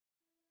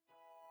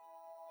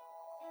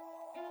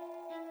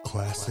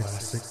Classic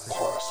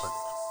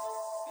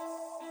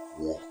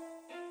Wolf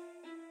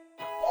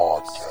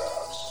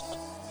Podcast.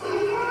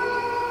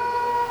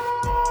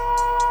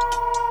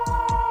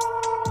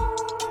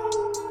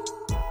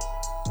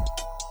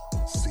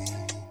 CWP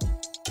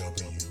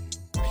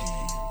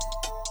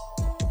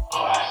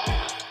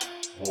Classic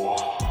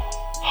Wolf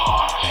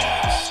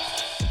Podcast.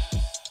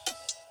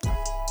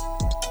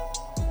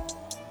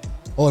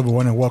 Hello,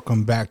 everyone, and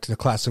welcome back to the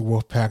Classic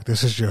Wolf Pack.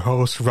 This is your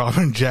host,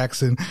 Robin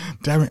Jackson.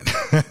 Damn it.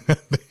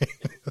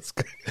 That's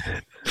good.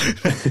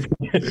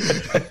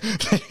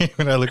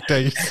 When I looked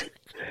at you.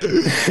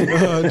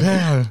 Oh,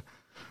 damn.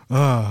 Oh,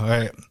 all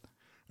right.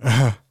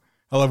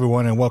 Hello,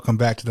 everyone, and welcome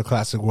back to the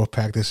Classic Wolf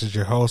Pack. This is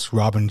your host,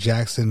 Robin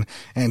Jackson.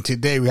 And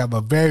today we have a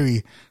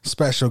very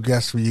special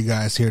guest for you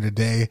guys here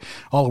today,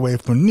 all the way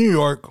from New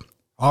York.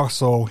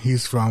 Also,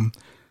 he's from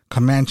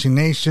Comanche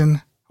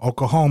Nation,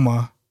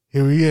 Oklahoma.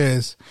 Here he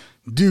is,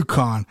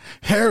 Dukon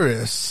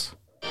Harris.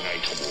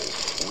 Night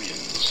Wolf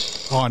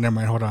wins. Oh, never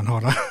mind. Hold on.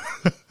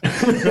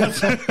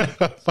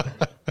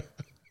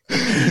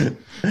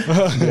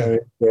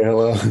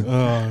 Hello.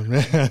 Oh,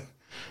 man.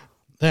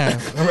 Damn.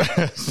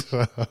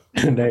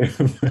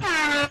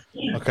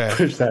 Okay.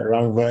 Push that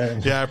wrong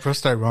button. Yeah, I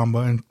pressed that wrong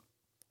button.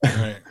 All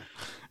right.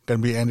 Gonna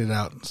be ended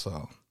out,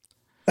 so.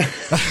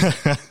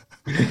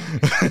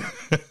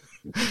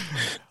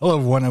 Hello,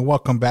 everyone, and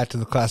welcome back to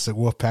the Classic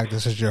Wolf Pack.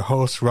 This is your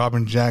host,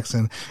 Robin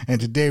Jackson, and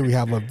today we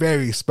have a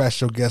very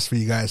special guest for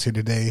you guys here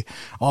today,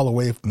 all the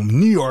way from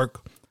New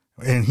York,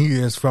 and he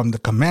is from the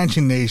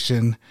Comanche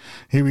Nation.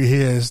 Here he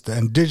is, the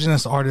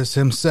indigenous artist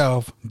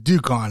himself,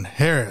 Dukon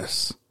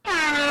Harris.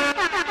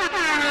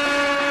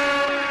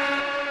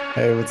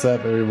 Hey, what's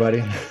up,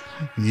 everybody?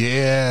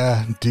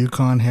 Yeah,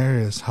 Dukon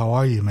Harris. How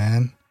are you,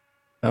 man?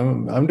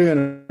 I'm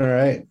doing all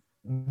right.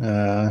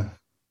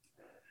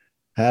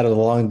 Had a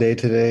long day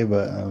today,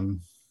 but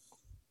I'm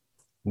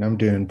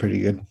doing pretty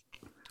good.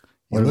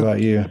 What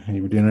about you? Are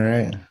you doing all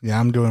right? Yeah,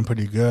 I'm doing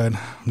pretty good.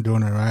 I'm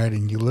doing all right,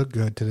 and you look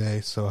good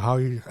today. So how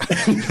are you?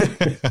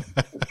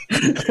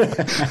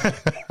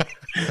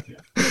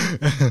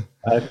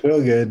 I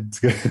feel good. It's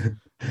good.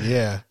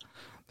 Yeah,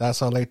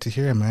 that's what I like to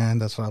hear, man.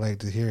 That's what I like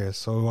to hear.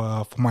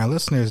 So for my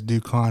listeners,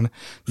 Dukon,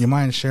 do you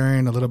mind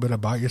sharing a little bit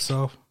about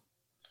yourself?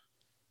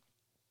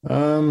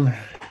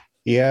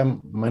 Yeah,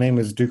 my name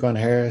is Dukon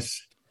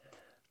Harris.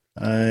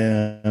 I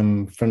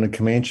am from the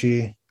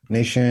Comanche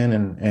Nation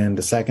and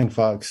the Sac and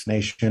Fox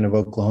Nation of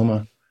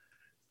Oklahoma.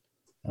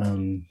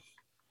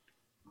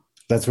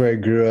 That's where I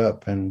grew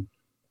up, and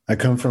I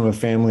come from a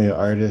family of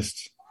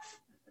artists.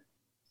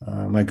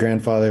 My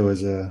grandfather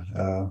was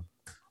a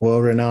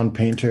well-renowned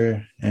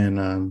painter,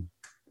 and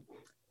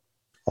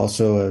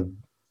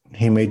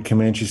he made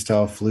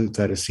Comanche-style flutes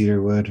out of cedar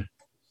wood.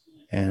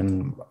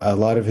 And a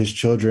lot of his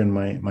children,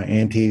 my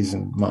aunties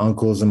and my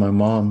uncles and my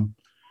mom,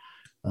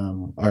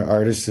 are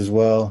artists as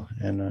well.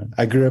 And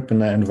I grew up in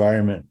that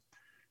environment,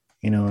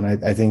 and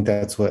I think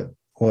that's what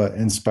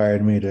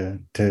inspired me to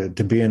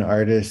be an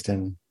artist,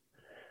 and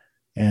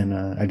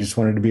I just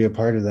wanted to be a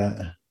part of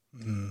that.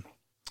 Mm.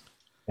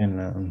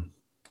 And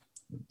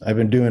I've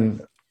been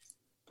doing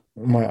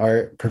my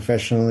art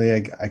professionally,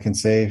 I can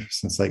say,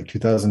 since like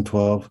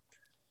 2012.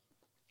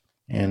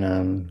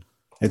 And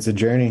it's a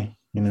journey,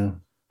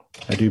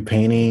 I do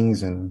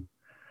paintings and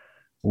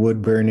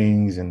wood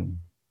burnings and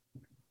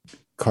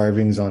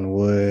carvings on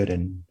wood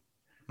and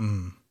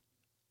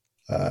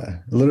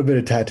a little bit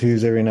of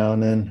tattoos every now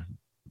and then.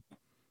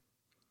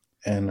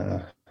 And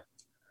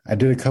I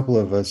did a couple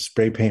of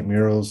spray paint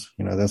murals.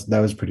 That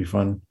was pretty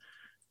fun.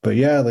 But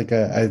yeah, like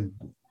I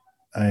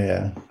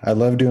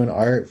love doing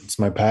art. It's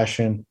my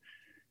passion.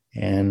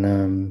 And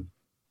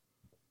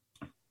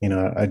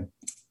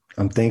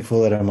I'm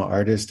thankful that I'm an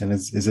artist, and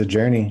it's a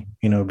journey,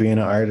 being an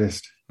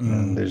artist.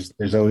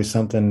 There's always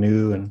something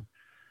new, and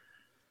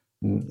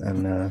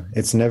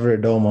it's never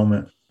a dull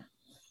moment.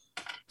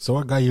 So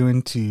what got you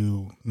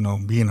into,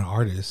 being an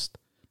artist?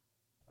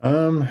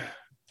 At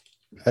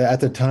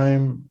the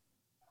time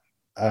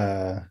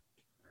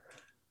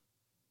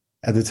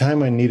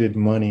I needed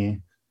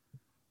money,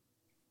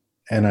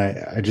 and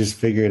I just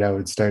figured I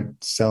would start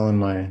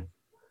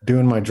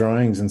doing my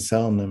drawings and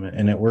selling them,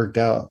 and it worked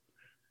out.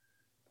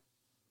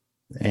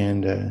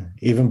 And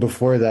even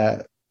before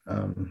that,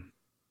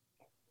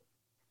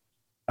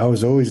 I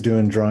was always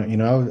doing drawing.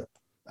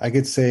 I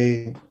could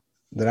say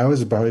that I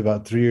was probably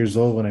about 3 years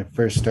old when I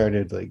first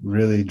started like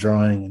really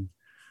drawing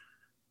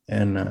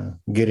and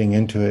getting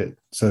into it.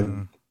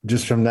 So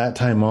just from that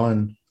time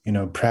on,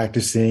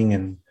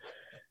 practicing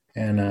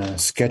and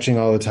sketching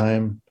all the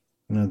time,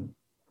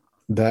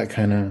 that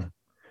kind of,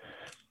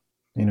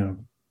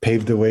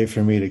 paved the way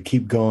for me to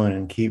keep going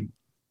and keep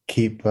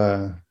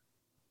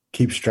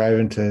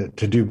striving to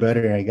do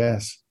better, I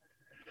guess.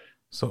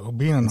 So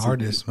being an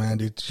artist, man,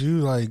 did you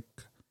like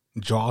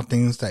draw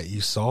things that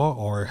you saw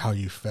or how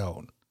you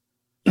felt?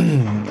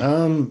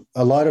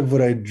 A lot of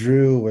what I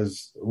drew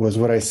was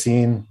what I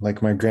seen,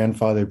 like my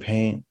grandfather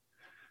paint.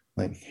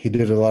 Like he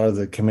did a lot of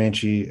the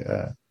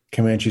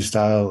Comanche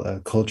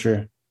style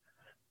culture,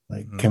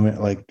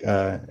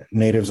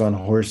 natives on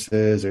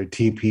horses or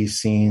TP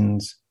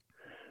scenes,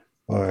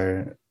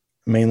 or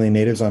mainly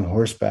natives on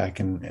horseback,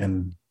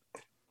 and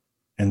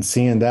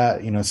seeing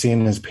that,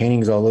 seeing his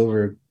paintings all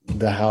over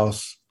the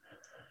house.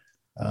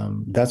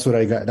 That's what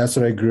I got. That's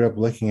what I grew up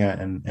looking at,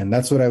 and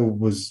that's what I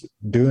was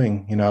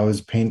doing. I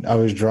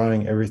was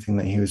drawing everything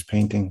that he was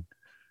painting.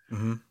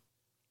 Mm-hmm.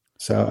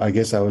 So I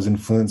guess I was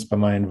influenced by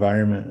my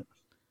environment.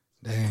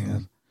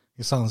 Dang,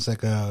 it sounds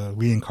like a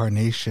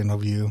reincarnation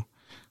of you,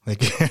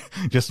 like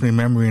just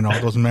remembering all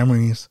those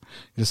memories,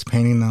 just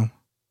painting them.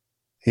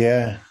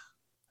 Yeah,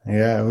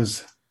 it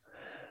was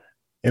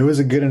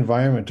a good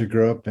environment to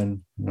grow up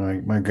in.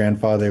 My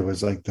grandfather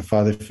was like the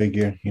father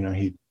figure.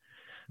 He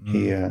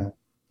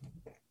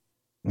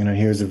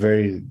he was a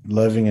very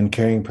loving and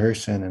caring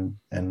person,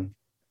 and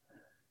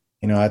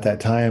at that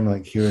time,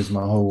 like, he was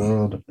my whole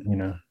world.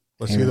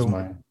 Was he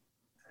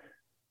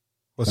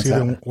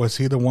was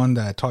he the one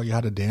that taught you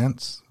how to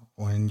dance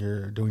when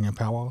you're doing your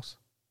powwows?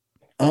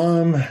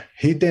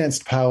 He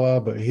danced powwow,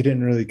 but he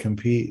didn't really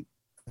compete.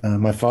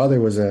 My father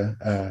was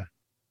a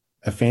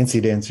fancy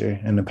dancer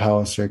in the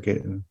powwow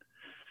circuit,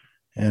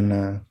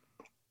 and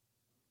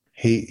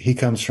he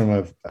comes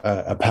from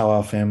a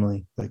powwow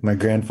family. Like, my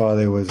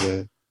grandfather was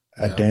a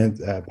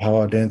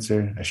powwow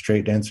dancer, a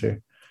straight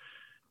dancer,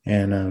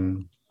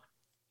 and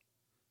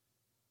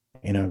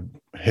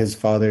his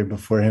father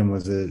before him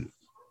was a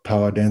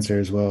powwow dancer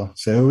as well.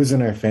 So it was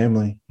in our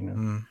family.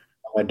 On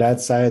my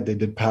dad's side, they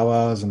did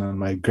powwows, and on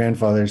my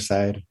grandfather's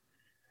side,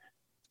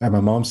 or my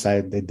mom's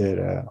side, they did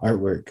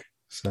artwork.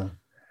 So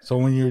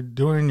when you're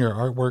doing your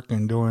artwork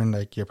and doing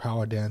like your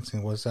powwow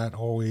dancing, was that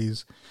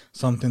always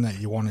something that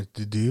you wanted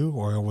to do,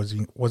 or was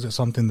it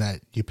something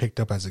that you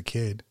picked up as a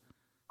kid?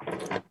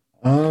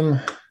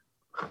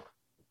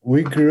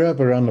 We grew up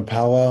around the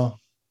powwow.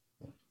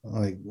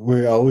 Like,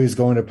 we're always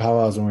going to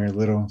powwows when we were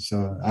little,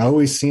 so I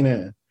always seen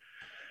it,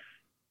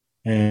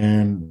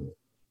 and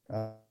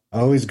I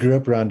always grew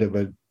up around it.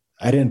 But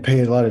I didn't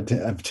pay a lot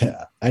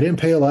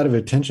of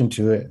attention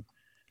to it.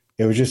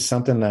 It was just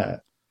something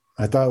that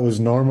I thought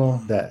was normal,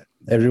 that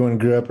everyone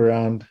grew up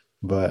around.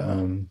 But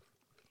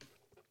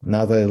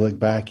now that I look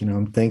back,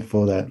 I'm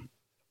thankful that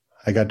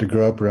I got to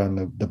grow up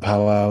around the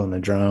powwow and the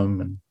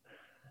drum,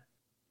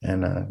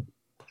 and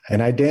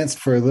I danced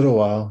for a little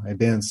while. I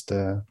danced.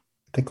 I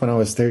think when I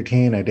was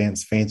 13, I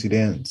danced fancy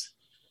dance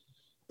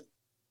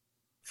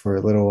for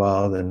a little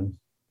while. Then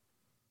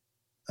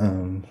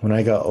when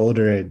I got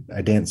older,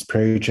 I danced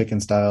prairie chicken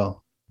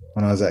style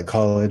when I was at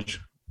college,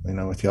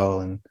 with y'all.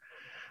 And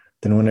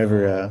then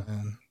whenever,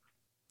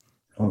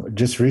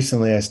 just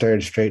recently, I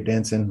started straight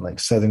dancing, like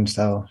Southern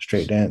style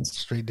straight dance.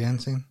 Straight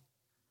dancing?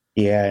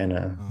 Yeah, and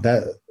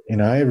that,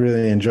 I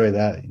really enjoy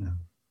that.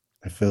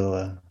 I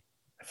feel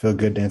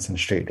good dancing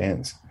straight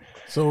dance.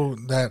 So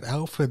that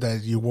outfit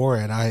that you wore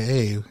at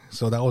IA,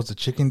 so that was the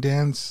chicken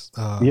dance?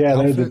 Yeah,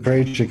 that was the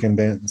prairie chicken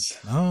dance.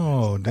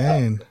 Oh,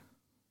 dang.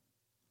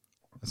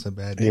 That's a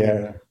bad day.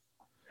 Yeah.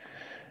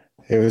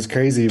 It was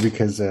crazy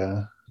because,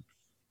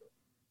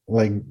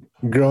 like,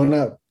 growing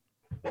up,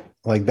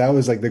 like, that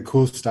was, like, the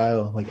cool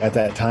style, like, at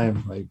that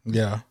time. Like,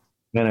 yeah.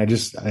 Man, I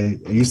used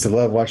to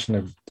love watching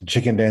the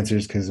chicken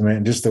dancers because,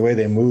 man, just the way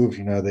they moved,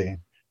 they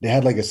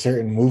had, like, a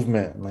certain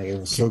movement. Like, it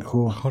was so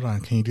cool. Hold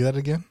on. Can you do that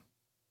again?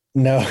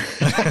 No.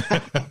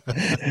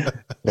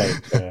 Like,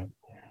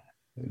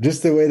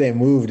 just the way they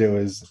moved,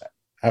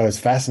 I was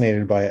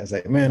fascinated by it. I was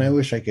like, man, I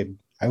wish I could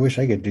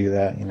do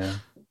that,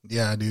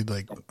 Yeah, dude.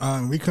 Like,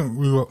 we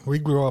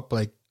grew up,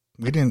 like,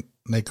 we didn't,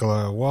 like,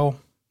 when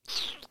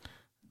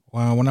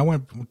I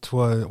went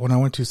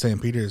to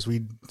St. Peter's, we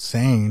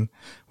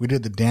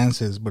did the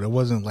dances, but it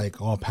wasn't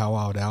like all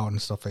powwowed out and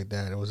stuff like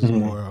that. It was just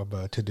more of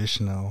a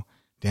traditional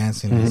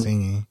dancing and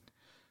singing.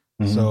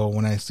 So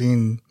when I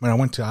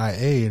went to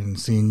IA and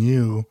seen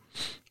you,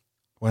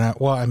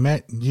 I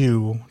met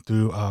you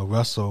through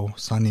Russell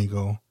Sun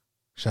Eagle,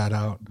 shout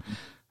out,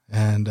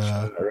 and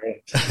and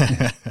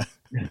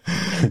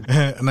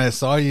I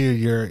saw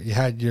you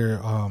had your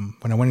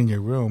when I went in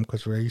your room,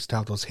 because we used to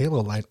have those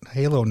Halo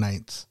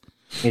nights.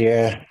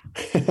 Yeah.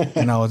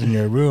 And I was in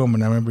your room,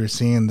 and I remember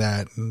seeing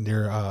that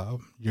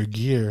your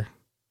gear.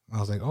 I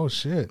was like, oh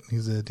shit,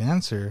 he's a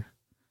dancer.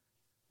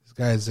 This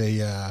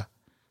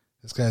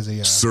guy's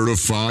a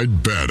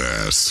certified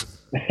badass.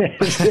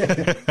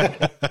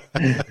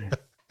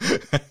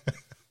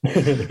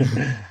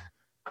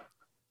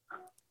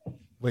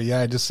 But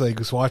yeah, I just like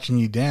was watching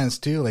you dance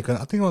too. Like,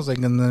 I think it was like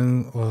in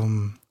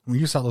the when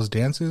you saw those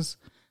dances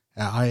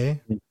at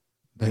IA,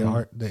 the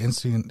art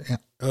institute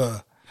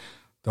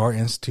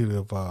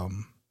of was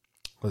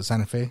it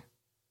Santa Fe?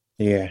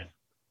 Yeah.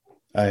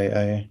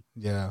 I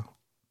yeah.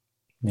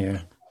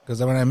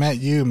 Because when I met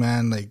you,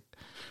 man, like,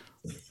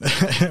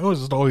 I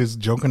was just always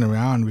joking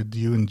around with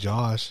you and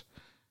Josh.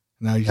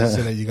 Now you just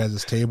sit at you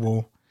guys'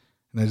 table,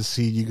 and I just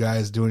see you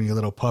guys doing your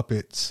little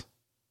puppets,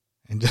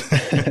 and just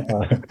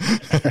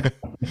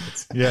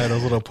yeah,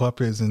 those little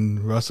puppets.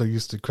 And Russell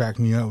used to crack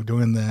me up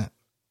doing that.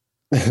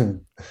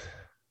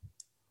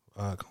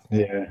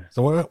 Yeah.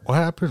 So what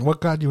happened?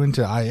 What got you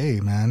into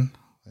IA, man?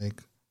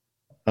 Like,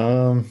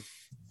 Um,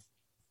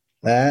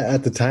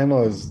 at the time, I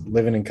was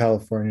living in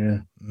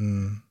California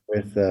Mm.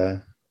 with uh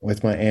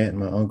with my aunt and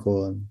my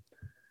uncle,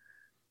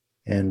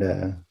 and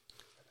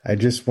I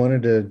just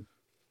wanted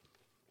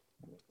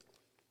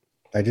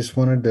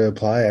to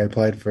apply. I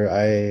applied for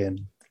IA,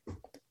 and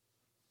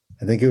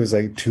I think it was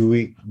like 2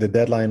 week. The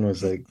deadline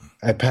was like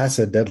I passed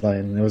a deadline.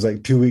 And it was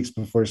like 2 weeks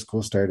before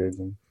school started,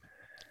 and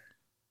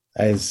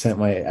I sent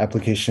my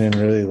application in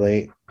really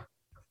late,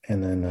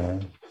 and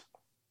then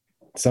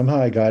somehow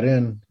I got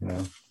in.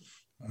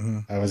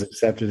 Mm. I was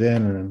accepted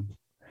in, and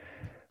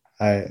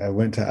I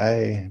went to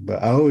IA.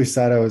 But I always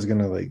thought I was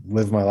gonna like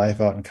live my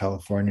life out in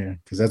California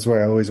because that's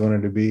where I always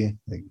wanted to be.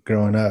 Like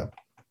growing up,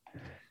 I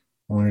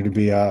wanted to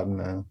be out in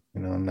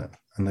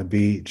on the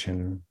beach,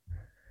 and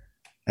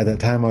at that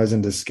time I was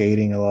into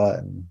skating a lot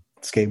and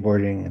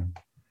skateboarding,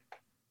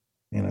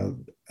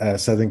 and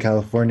Southern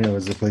California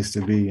was the place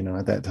to be.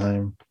 At that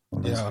time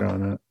when I was Yeah.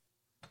 growing up.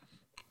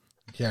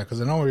 Yeah, because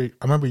I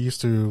remember you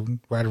used to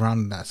ride around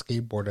on that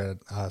skateboard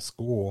at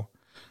school.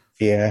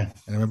 Yeah, And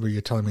I remember you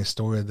telling me a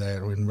story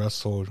that when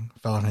Russell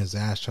fell on his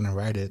ass trying to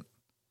ride it.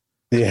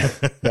 yeah,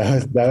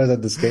 that was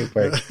at the skate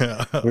park.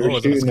 We Oh, were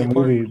was it a shooting a skate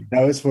park? movie.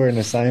 That was for an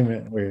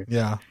assignment where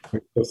Yeah.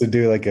 we're supposed to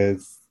do I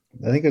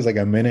think it was like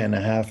a minute and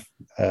a half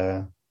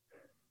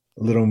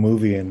little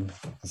movie, and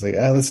I was like,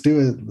 let's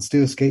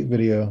do a skate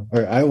video.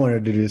 Or I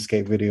wanted to do a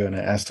skate video, and I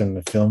asked him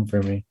to film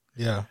for me.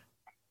 Yeah.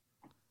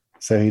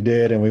 So he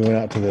did, and we went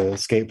out to the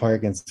skate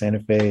park in Santa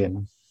Fe.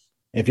 And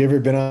if you've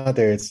ever been out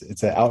there, it's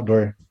an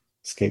outdoor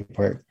skate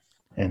park.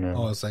 And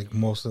Oh, it's like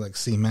mostly like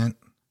cement.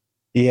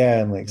 yeah,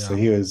 and like so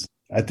Yeah.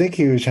 I think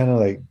he was trying to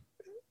like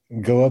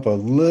go up a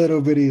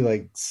little bitty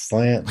like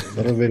slant,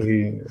 little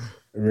bitty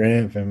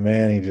ramp, and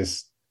man,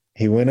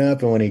 he went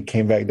up, and when he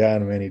came back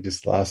down, man, he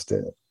just lost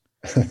it.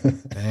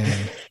 Dang.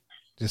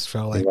 Just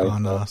felt He like liked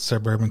on that.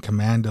 Suburban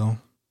Commando.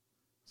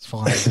 It's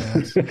falling his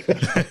ass.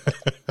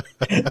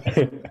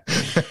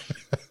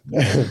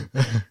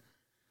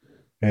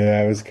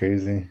 Yeah, it was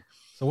crazy.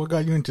 So what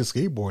got you into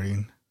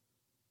skateboarding?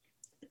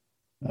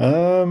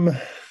 Um,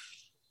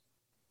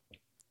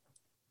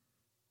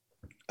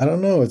 I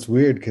don't know. It's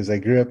weird because I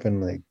grew up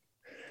in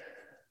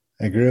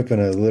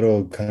a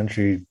little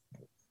country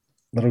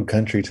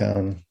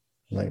town,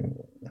 like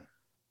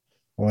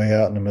way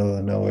out in the middle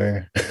of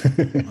nowhere.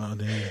 Oh,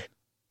 dang.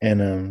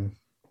 And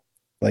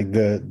like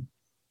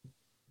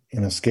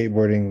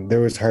skateboarding, there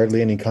was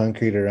hardly any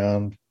concrete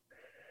around.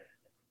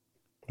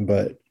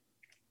 But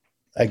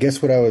I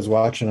guess what I was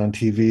watching on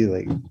TV,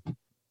 like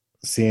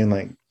seeing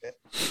like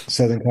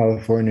Southern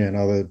California and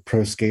all the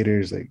pro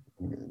skaters like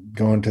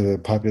going to the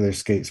popular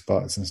skate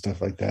spots and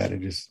stuff like that.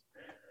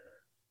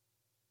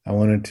 I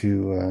wanted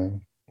to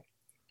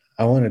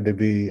I wanted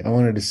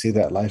to see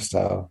that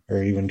lifestyle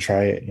or even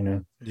try it.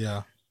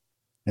 Yeah.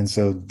 And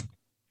so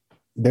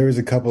there was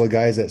a couple of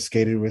guys that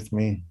skated with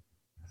me,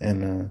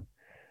 and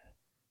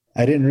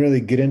I didn't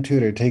really get into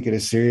it or take it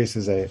as serious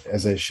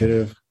as I should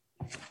have.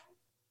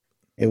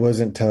 It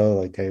wasn't until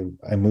like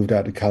I moved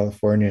out to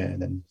California,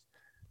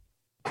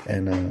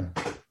 and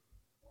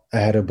I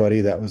had a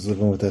buddy that was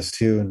living with us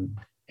too, and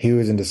he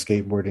was into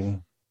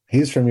skateboarding.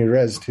 He's from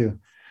Urez too.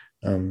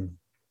 Um,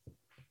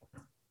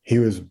 he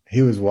was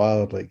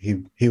wild. Like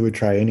he would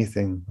try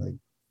anything, like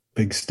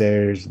big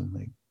stairs and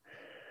like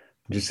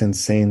just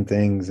insane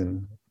things.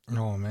 And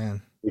Oh,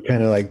 man. we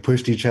kind of like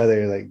pushed each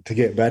other like to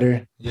get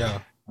better.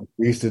 Yeah.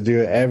 We used to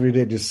do it every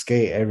day, just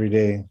skate every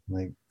day,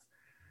 like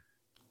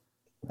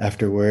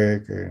after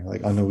work or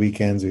like on the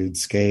weekends we would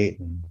skate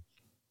and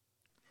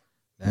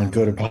Damn, we'd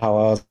go to man.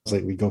 powwows.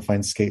 Like we'd go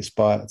find skate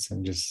spots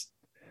and just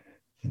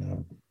you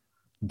know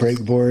break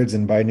boards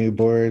and buy new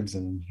boards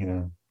and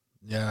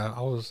Yeah,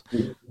 I was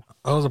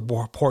a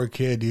poor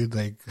kid, dude.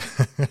 Like,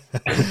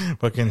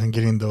 fucking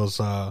getting those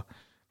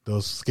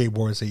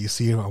skateboards that you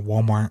see at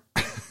Walmart.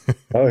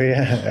 oh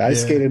yeah, I Yeah.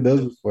 skated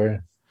those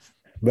before.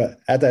 But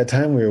at that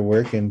time we were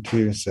working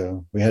too,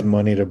 so we had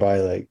money to buy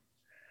like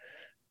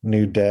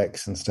new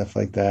decks and stuff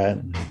like that.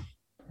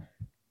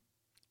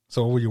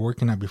 So what were you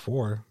working at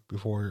before?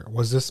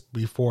 Was this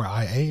before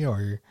IA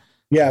or?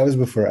 Yeah, it was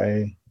before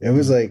it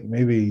was like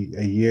maybe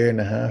a year and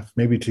a half,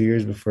 maybe 2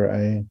 years before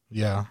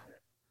Yeah.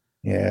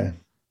 yeah.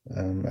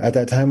 At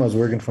that time I was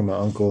working for my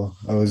uncle.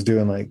 I was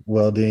doing like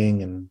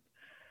welding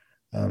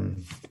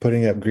and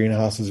putting up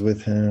greenhouses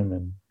with him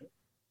and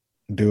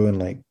doing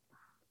like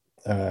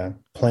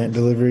plant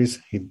deliveries.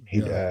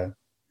 Yeah.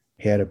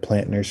 He had a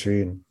plant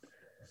nursery and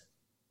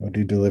would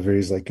do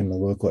deliveries like in the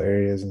local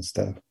areas and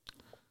stuff.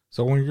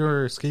 So when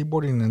you're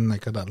skateboarding in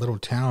like that little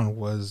town,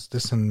 was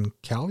this in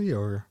Cali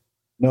or?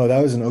 No,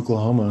 that was in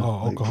Oklahoma.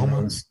 Oh, Like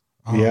Oklahoma.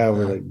 Oh, yeah,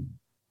 where okay. like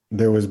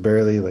there was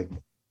barely like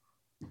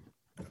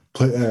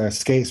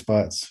skate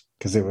spots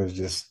because it was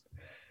just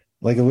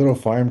like a little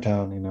farm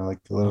town, like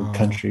a little Oh,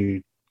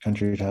 country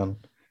town.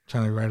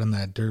 trying to ride on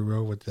that dirt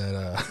road with that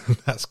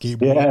that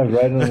skateboard. Yeah,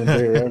 right on the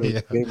dirt road with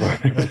Yeah.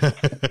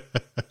 skateboard.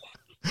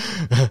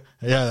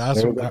 Yeah,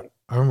 that's There what was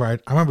I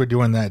remember. I remember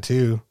doing that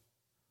too,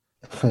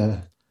 like,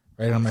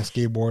 right on my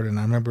skateboard. And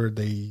I remember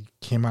they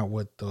came out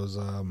with those.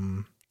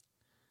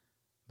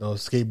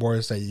 those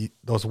skateboards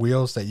those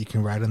wheels that you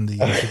can ride in the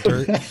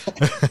dirt.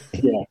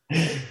 Yeah,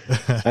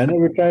 I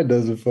never tried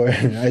those before.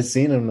 I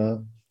seen them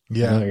though. I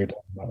know what you're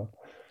talking about.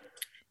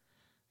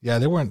 Yeah,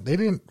 they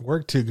didn't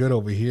work too good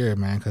over here,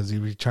 man, because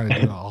you were trying to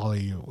do an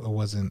ollie. It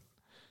wasn't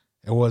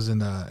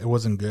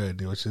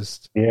good. It was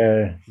just,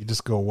 you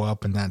just go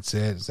up and that's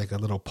it. It's like a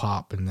little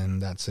pop and then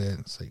that's it.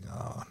 It's like,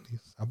 oh,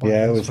 I bought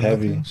it was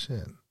heavy.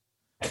 Shit.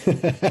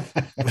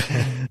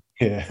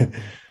 Yeah.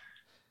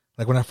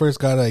 Like when I first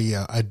got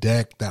a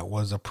deck that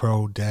was a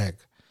pro deck,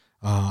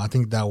 I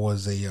think that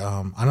was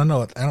I don't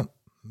know.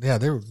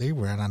 They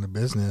ran out of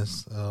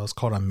business. It was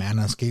called a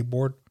Mana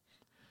skateboard.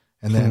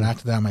 And then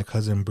after that, my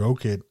cousin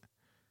broke it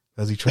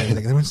because he tried to,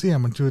 like, let me see,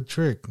 I'm going to do a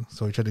trick.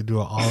 So he tried to do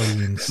an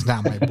ollie and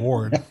snap my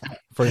board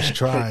first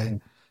try.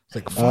 It's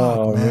like,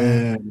 fuck,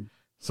 man.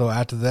 So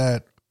after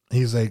that,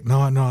 he's like, no.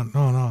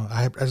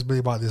 I just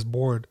really bought this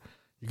board.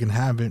 You can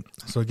have it.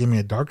 So he gave me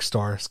a Dark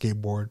Star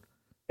skateboard.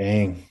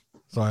 Dang.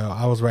 So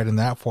I was riding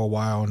that for a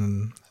while,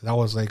 and that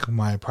was like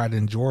my pride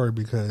and joy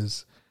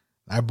because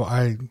I had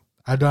a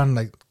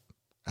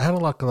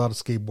lot of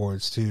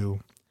skateboards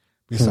too,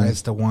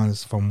 besides the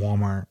ones from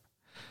Walmart.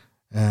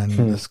 And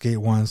the skate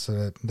ones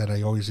that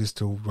I always used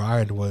to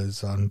ride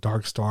was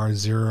Dark Star,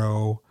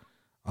 Zero,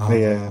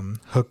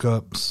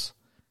 Hookups.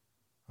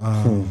 I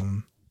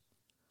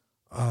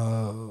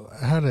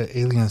had an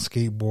Alien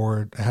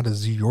skateboard. I had a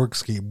Z York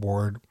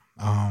skateboard.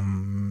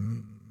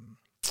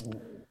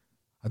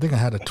 I think I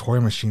had a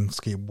Toy Machine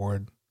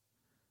skateboard.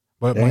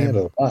 But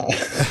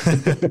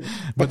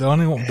but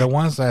the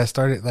ones that I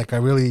started, like, I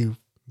really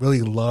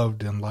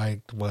loved and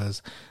liked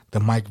was the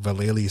Mike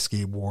Vallely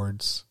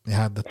skateboards. They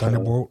had the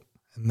Thunderbolt.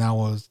 And that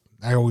was,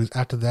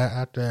 after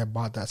I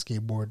bought that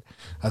skateboard,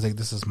 I was like,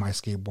 this is my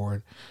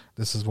skateboard.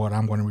 This is what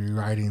I'm going to be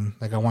riding.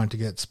 Like, I wanted to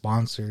get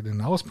sponsored,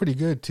 and I was pretty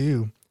good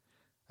too.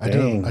 I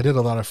did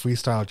a lot of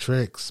freestyle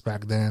tricks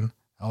back then.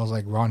 I was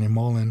like Ronnie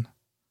Mullen.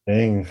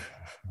 Dang,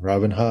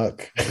 Robin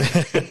Huck.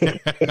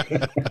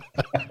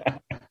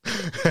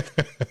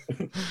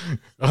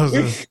 I was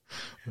just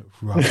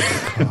Robin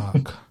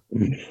Cock.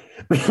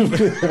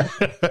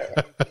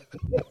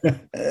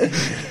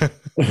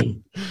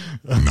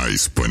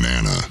 Nice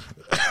banana.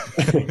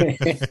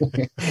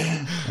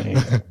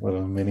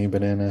 Little mini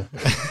banana.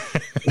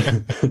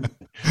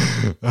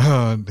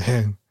 Oh,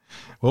 damn.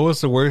 What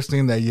was the worst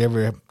thing that you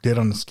ever did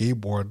on the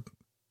skateboard?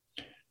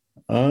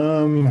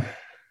 We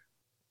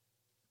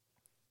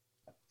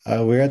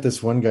were at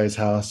this one guy's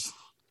house,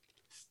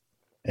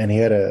 and he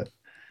had a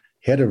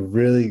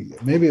really,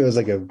 maybe it was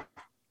like a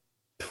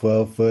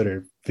 12-foot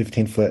or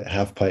 15-foot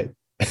half pipe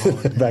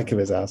back of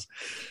his house.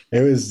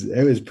 It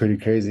was pretty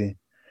crazy.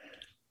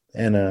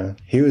 And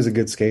he was a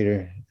good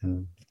skater,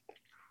 and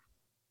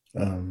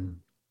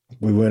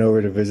we went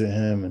over to visit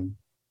him, and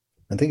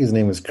I think his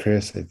name was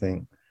Chris, I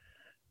think.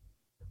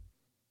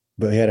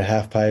 But he had a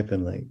half pipe,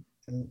 and like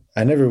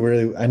I never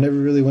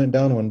really went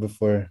down one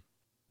before.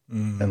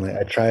 And like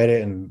I tried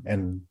it,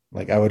 and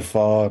like I would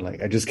fall, and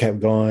like I just kept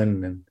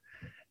going, and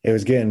it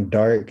was getting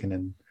dark, and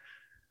then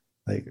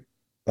like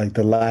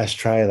the last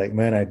try, like,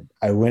 man,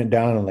 I went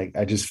down, and like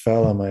I just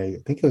fell on I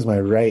think it was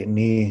my right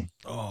knee.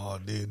 Oh,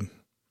 dude.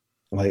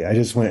 Like I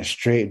just went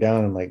straight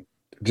down and like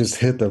just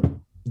hit the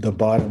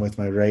bottom with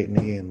my right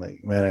knee, and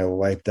like, man, I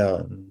wiped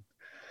out, and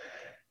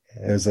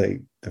it was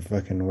like the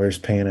fucking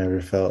worst pain I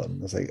ever felt.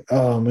 And I was like,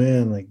 oh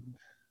man, like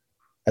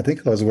I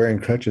think I was wearing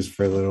crutches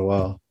for a little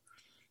while.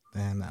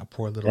 Man, that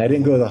poor little. I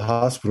didn't go to the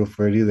hospital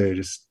for it either.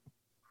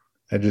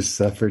 I just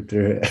suffered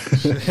through it.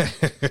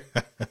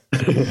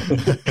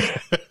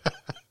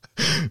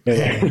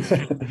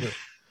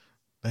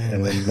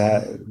 And then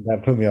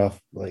that put me off,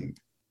 like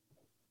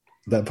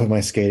that put my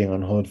skating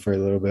on hold for a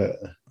little bit,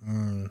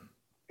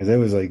 because it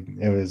was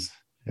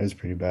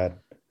pretty bad.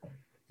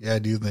 Yeah,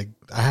 dude. Like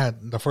I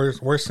had the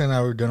worst thing I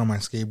ever done on my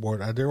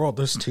skateboard.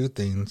 There's two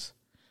things.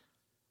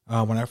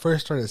 When I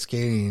first started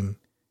skating,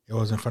 it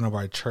was in front of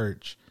our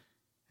church,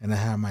 and I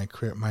had my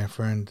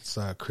friend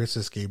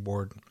Chris's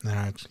skateboard,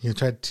 and he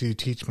tried to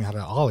teach me how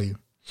to ollie.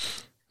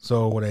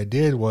 So what I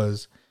did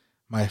was,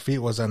 my feet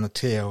was on the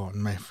tail,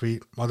 and my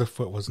other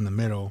foot was in the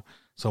middle.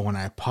 So when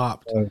I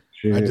popped,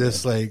 I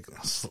just like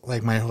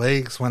my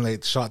legs when they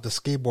shot the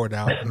skateboard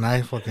out, and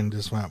I fucking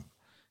just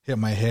hit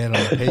my head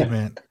on the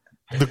pavement.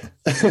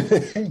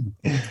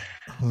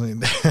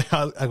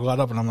 I got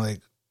up and I'm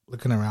like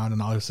looking around,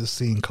 and I was just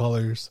seeing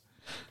colors.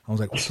 I was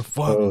like, what the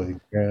fuck?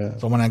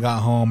 So when I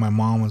got home, my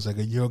mom was like,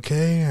 are you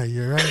okay? Are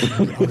you all right?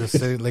 I'm just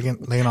sitting,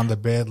 laying on the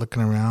bed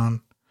looking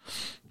around.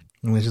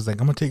 And then she's like,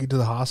 I'm going to take you to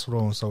the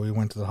hospital. And so we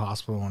went to the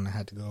hospital, and I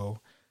had to go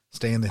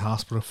stay in the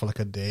hospital for like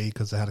a day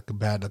because I had a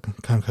bad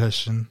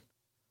concussion.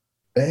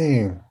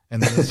 Dang.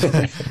 And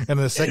then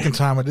the second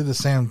time I did the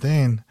same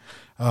thing.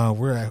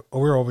 We're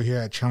over here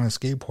at China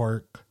Skate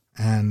Park,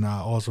 and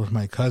I was with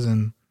my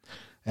cousin,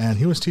 and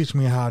he was teaching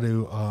me how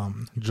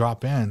to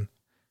drop in.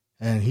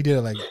 And he did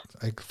it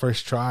like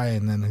first try,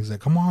 and then he's like,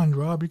 come on,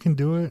 Rob, you can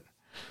do it.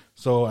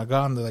 So I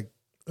got on it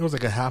was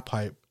like a half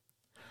pipe.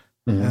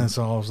 Mm-hmm. And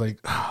so I was like,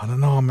 I don't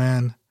know,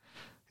 man.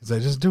 He's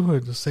like, just do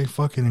it. Just say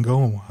fucking and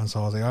go. And so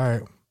I was like, all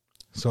right.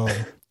 So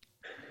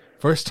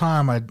first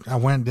time I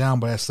went down,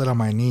 but I slid on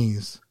my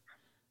knees.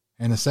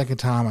 And the second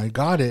time I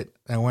got it,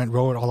 I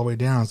rolled all the way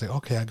down. I was like,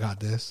 okay, I got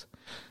this.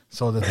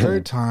 So the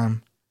third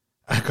time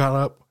I got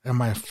up and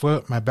my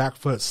back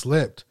foot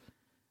slipped.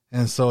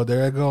 And so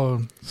there I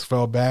go,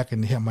 fell back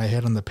and hit my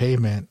head on the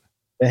pavement.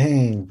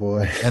 Dang,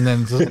 boy. And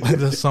then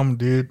there's some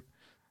dude,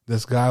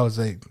 this guy was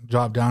like,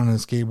 dropped down on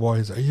his skateboard.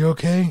 He's like, are you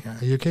okay?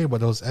 Are you okay?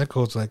 But those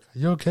echoes like, are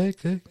you okay?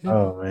 Okay.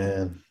 Oh,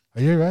 man.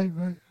 Are you right?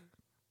 Right?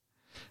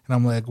 And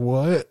I'm like,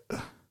 what?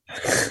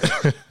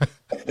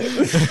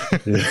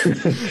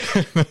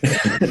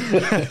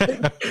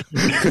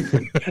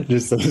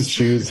 Just those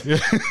shoes.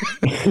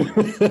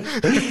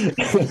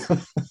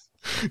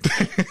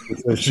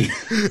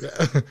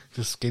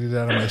 Just skated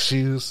out of my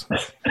shoes.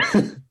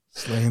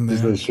 Just laying there.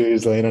 Just those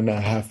shoes laying on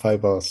that half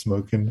pipe while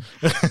smoking.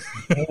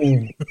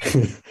 Hey.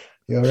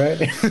 You all right?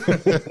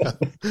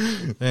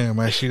 Damn,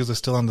 my shoes are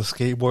still on the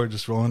skateboard,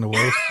 just rolling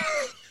away.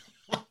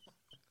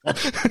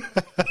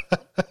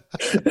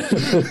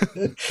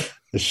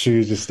 The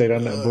shoes just stayed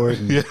on that board.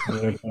 And, the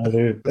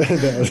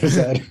other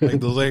side. Like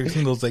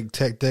those like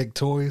tech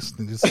toys,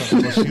 and just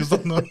have those shoes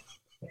on them.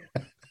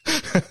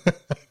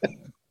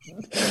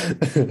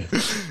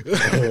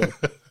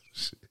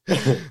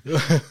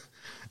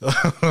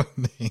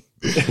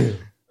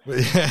 But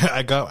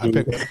yeah,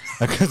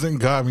 my cousin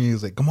got me.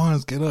 He's like, "Come on,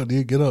 let's get up,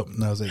 dude, get up."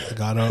 And I was like, I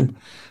got up. I'm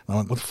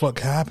like, "What the fuck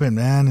happened,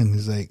 man?" And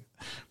he's like,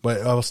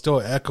 but I was still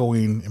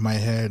echoing in my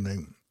head, like,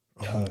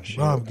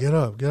 "Rob, get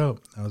up, get up."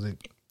 I was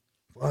like,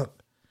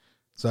 "Fuck."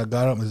 So I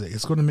got up and he's like,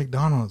 "Let's go to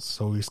McDonald's."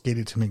 So we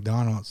skated to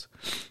McDonald's,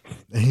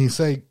 and he's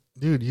like,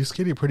 "Dude, you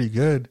skated pretty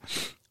good."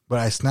 But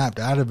I snapped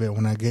out of it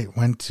when I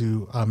went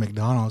to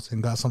McDonald's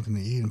and got something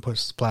to eat and put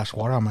splash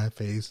water on my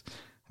face.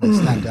 And I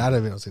snapped out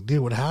of it. I was like,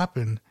 "Dude, what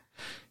happened?"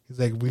 He's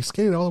like, "We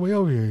skated all the way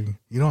over here.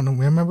 You don't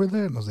remember that?"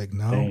 And I was like,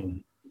 "No."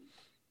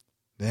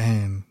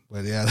 Dang.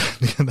 But yeah,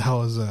 that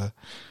was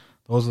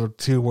those are the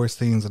two worst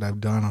things that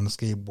I've done on the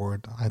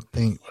skateboard, I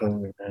think.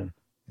 Oh, man.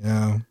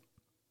 Yeah.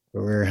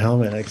 Wear a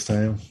helmet next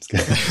time.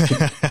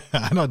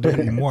 I don't do it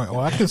anymore.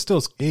 Well, I can still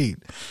skate,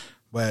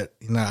 but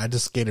I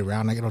just skate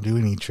around. I don't do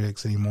any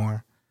tricks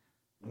anymore.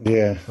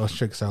 Yeah. Those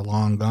tricks are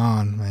long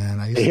gone,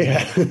 man. I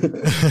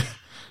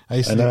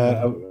used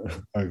to.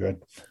 Oh,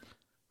 good.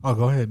 Oh,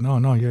 go ahead.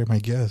 No, you're my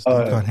guest.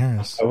 Dukon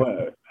Harris.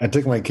 I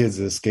took my kids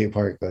to the skate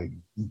park like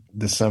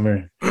this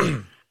summer.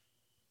 And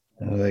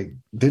I was like,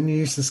 "Didn't you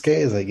used to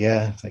skate?" I was like,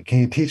 "Yeah." It's like, "Can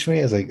you teach me?"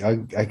 I was like,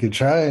 I could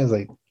try. I was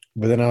like,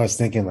 but then I was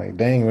thinking like,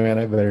 "Dang, man,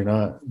 I better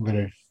not.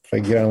 If I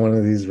get on one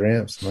of these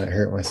ramps, I might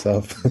hurt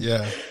myself."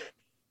 Yeah.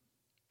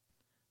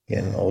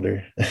 Getting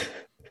older.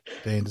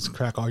 Dang, just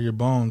crack all your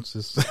bones.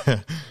 Just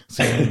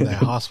sitting in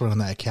that hospital in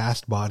that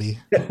cast body.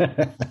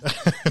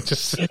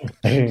 just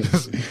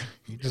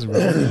you just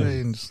roll away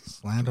and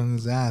just land on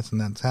his ass,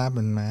 and that's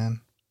happened,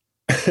 man.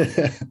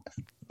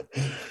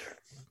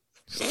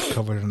 Just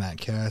covered in that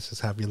cast,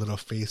 just have your little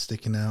face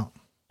sticking out.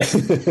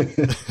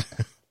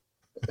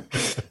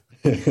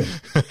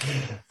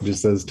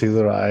 Just those two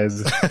little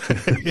eyes.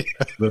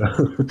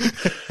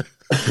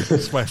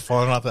 Just by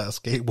falling off that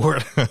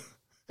skateboard.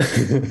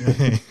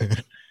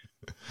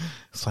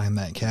 Sign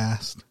that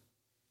cast.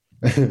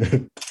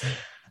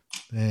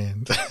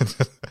 Man.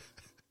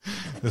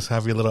 Just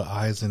have your little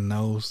eyes and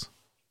nose.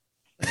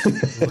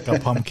 Like a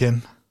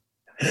pumpkin.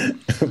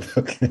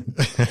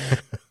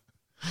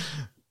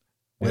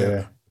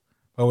 Yeah.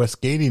 But with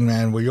skating,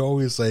 man, were you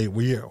always like,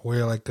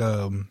 we're like,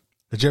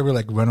 did you ever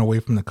like run away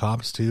from the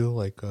cops too?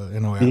 Like,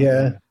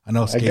 yeah. I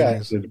know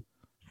skaters.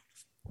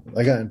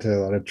 I got into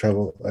a lot of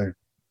trouble.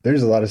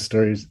 There's a lot of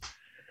stories.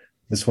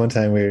 This one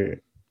time me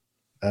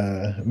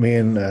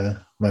and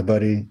my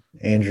buddy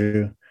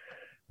Andrew,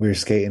 we were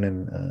skating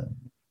in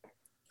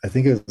I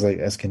think it was like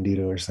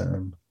Escondido or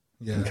something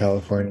in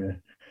California.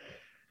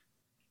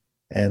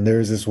 And there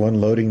was this one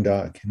loading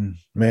dock, and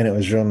man, it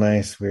was real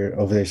nice. We were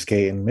over there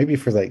skating maybe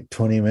for like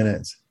 20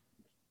 minutes.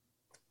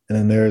 And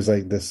then there was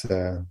like this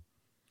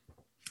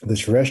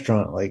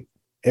restaurant, like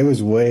it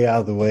was way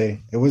out of the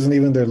way. It wasn't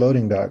even their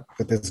loading dock,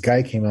 but this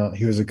guy came out.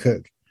 He was a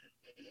cook.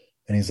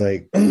 And he's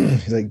like,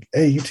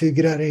 "Hey, you two,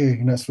 get out of here.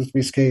 You're not supposed to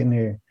be skating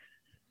here."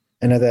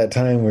 And at that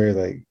time, we were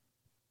like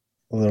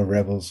little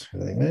rebels.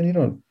 We're like,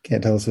 "Man,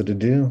 can't tell us what to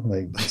do."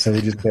 Like, so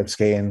we just kept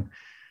skating.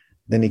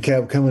 Then he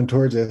kept coming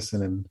towards us,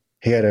 and then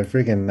he had a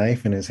freaking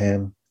knife in his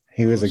hand.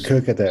 He was a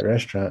cook at that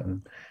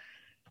restaurant,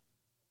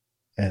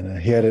 and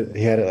he had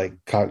it like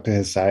cocked to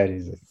his side.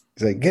 He's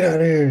like, "Get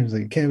out of here!" He's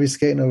like, "You can't be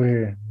skating over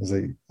here." I was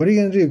like, "What are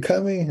you gonna do?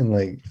 Cut me?" And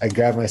like, I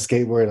grabbed my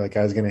skateboard like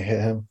I was gonna hit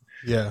him.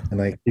 Yeah. And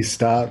like he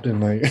stopped,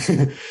 and like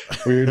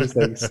we were just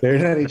like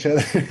staring at each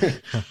other.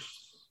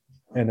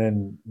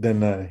 And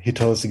then he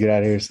told us to get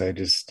out of here, so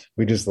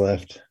we just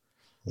left. I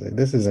was like,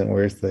 "This isn't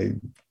worth like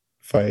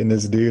fighting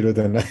this dude with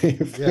a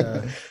knife."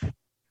 Yeah.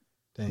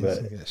 Dang,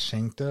 so you got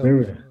shanked up.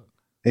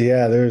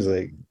 There was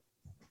like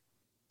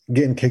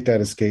getting kicked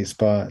out of skate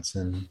spots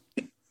and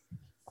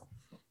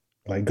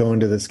like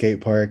going to the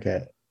skate park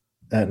at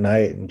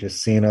night and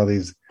just seeing all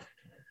these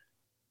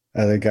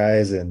other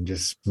guys and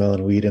just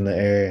smelling weed in the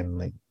air and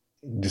like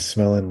just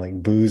smelling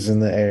like booze in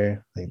the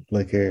air, like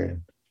liquor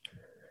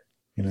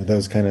and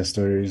those kind of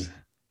stories.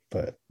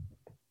 But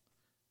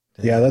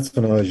yeah, Damn. that's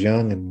when I was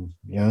young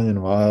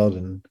and wild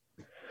and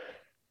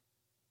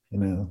you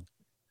know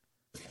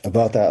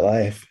about that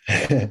life.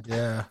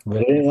 Yeah. But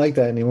I didn't like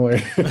that anymore.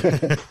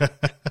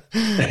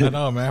 I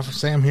know, man.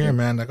 Same here,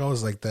 man. Like I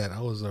was like that. I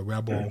was a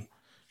rebel,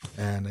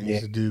 and I used Yeah.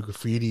 to do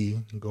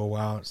graffiti, go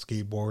out,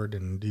 skateboard,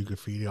 and do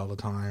graffiti all the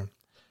time.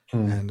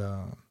 Hmm. And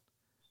I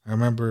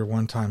remember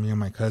one time, me and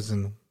my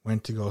cousin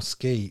went to go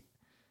skate,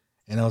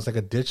 and it was like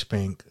a ditch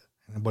bank,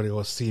 but it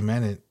was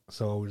cemented,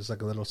 so it was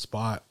like a little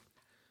spot.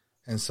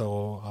 And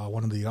so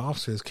one of the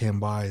officers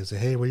came by and said,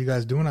 "Hey, what are you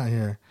guys doing out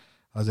here?"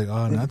 I was like,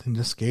 "Oh, nothing,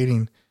 just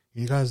skating.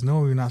 You guys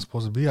know you're not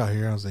supposed to be out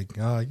here." I was like,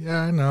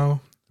 "Yeah, I know.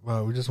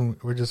 Well, we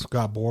just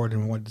got bored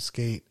and wanted to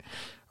skate."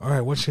 "All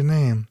right, what's your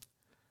name?"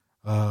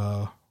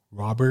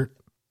 Robert."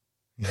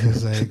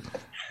 He's like,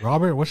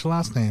 "Robert, what's your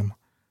last name?"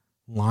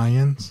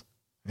 "Lyons."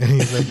 And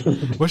he's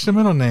like, "What's your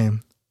middle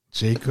name?"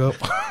 "Jacob."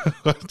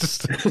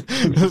 just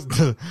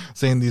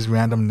saying these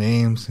random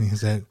names. And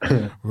he's like,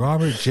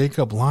 "Robert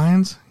Jacob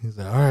Lyons." He's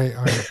like, all right.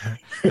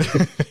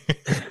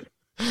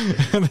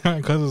 And then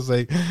my cousin's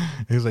like,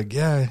 he's like,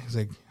 "Yeah." He's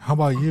like, "How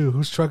about you?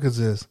 Whose truck is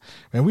this?"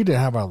 Man, we didn't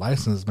have our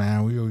license,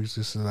 man. We always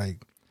just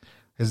like,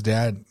 his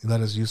dad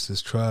let us use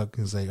his truck.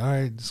 He's like, "All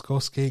right, just go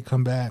skate,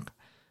 come back."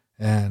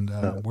 And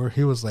where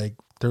he was like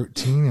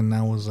 13 and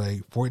I was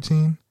like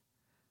 14.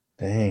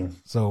 Dang.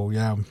 So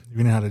yeah, we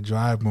didn't know how to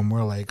drive when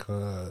we're like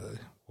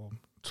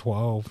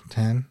 12,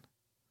 10.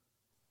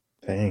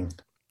 Dang.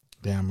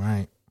 Damn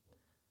right.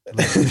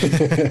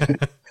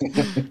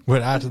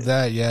 But after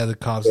that, yeah, the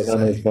cops Get on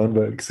those say, phone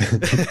books.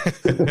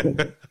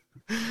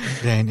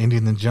 "Dang,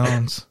 Indiana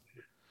Jones."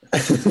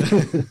 Had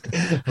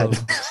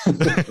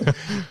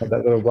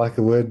that little block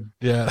of wood.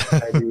 Yeah.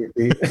 tied to your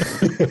feet.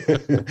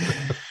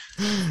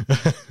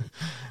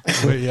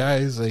 But yeah,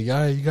 he's like,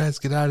 "Yeah, you guys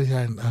get out of here.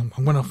 I'm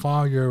gonna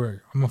file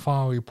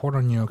a report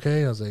on you,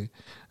 okay?" I was like,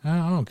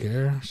 "I don't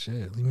care.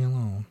 Shit, leave me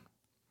alone."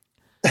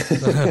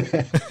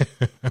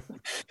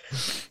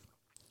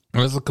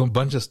 There's like a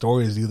bunch of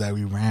stories, dude, that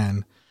we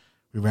ran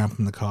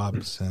from the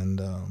cops, and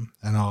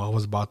I know I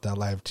was about that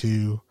life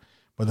too.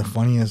 But the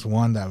funniest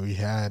one that we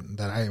had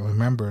that I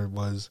remember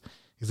was,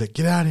 he's like,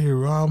 "Get out of here,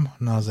 Rob,"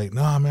 and I was like,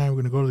 "Nah, man,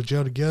 we're gonna go to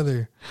jail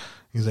together."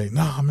 He's like,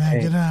 "Nah,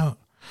 man, get out."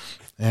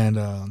 And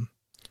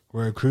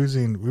we're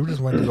cruising. We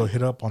just went to go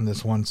hit up on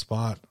this one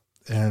spot,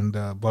 and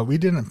but we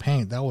didn't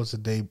paint. That was the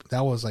day.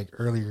 That was like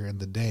earlier in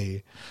the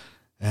day,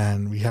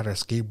 and we had our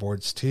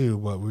skateboards too.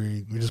 But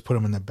we just put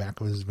them in the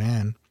back of his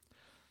van,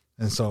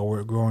 and so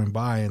we're going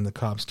by, and the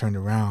cops turned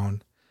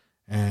around,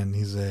 and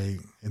he's like,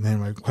 and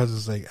then my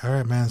cousin's like, "All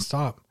right, man,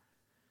 stop."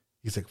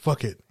 He's like,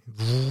 "Fuck it."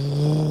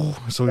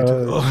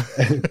 So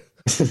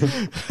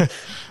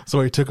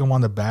so he took him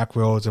on the back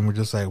roads, and we're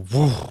just like,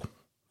 woo,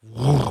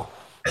 woo.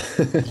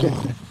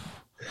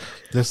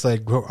 Just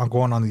like I'm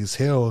going on these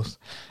hills,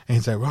 and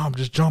he's like, "Rob,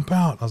 just jump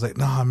out." I was like,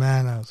 "Nah,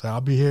 man." I was like,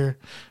 "I'll be here.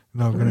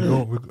 We're gonna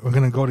go. We're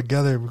gonna go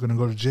together. We're gonna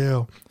go to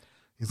jail."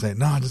 He's like,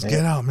 "Nah, just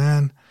get out,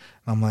 man."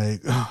 And I'm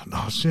like, "Oh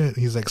no, shit."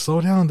 He's like, "Slow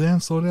down, Dan,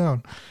 slow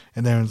down."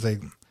 And then it's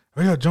like,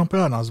 "Oh yeah, jump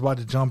out." And I was about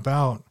to jump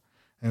out,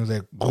 and it was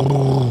like,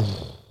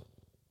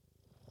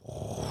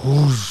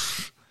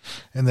 whoosh.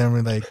 And then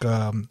we like,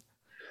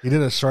 he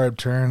did a sharp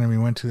turn, and we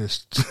went to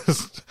this.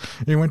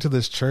 We went to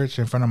this church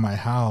in front of my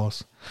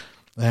house.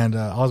 And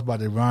I was about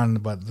to run,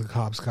 but the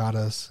cops got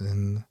us,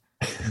 and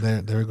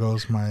there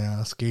goes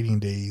my skating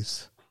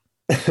days.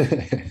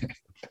 Dang.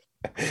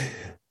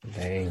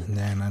 And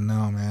then I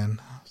know,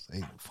 man. I was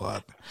like,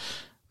 fuck.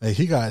 Like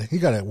he got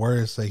it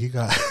worse. Like he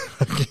got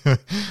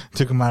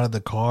took him out of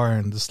the car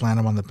and just slammed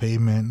him on the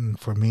pavement. And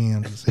for me,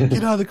 I'm just like,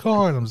 "Get out of the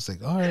car!" And I'm just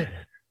like, "All right."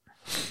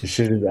 You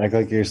should act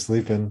like you're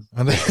sleeping.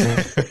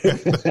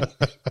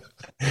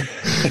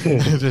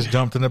 Just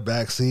jumped in the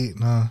back seat.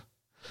 No,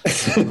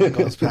 I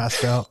was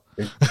passed out.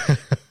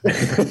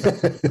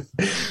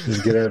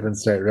 Just get up and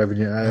start rubbing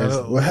your eyes.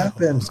 What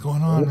happened? What's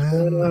going on,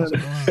 man? What's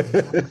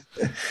going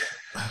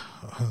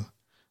on?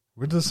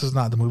 This is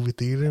not the movie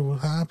theater. What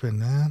happened,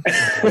 man?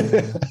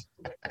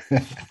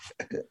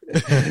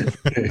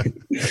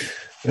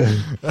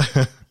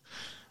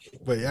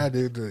 But yeah,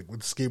 dude,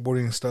 with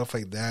skateboarding and stuff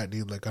like that,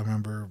 dude, like I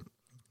remember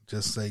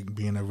just like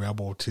being a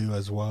rebel too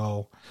as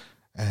well,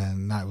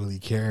 and not really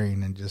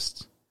caring, and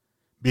just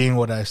being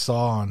what I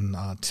saw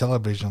on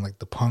television, like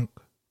the punk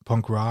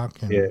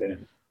rock, and Yeah.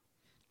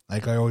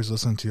 like I always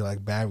listened to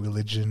like Bad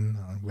Religion,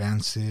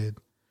 Rancid,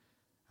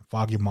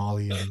 Foggy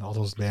Molly, and all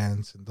those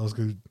bands. And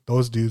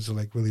those dudes are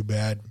like really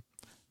bad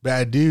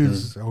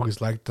dudes. I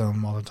always liked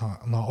them all the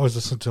time. I always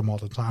listened to them all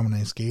the time when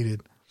I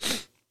skated.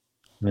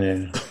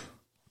 Yeah.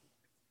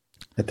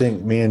 I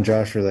think me and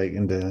Josh are like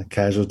into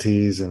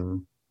Casualties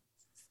and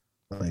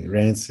like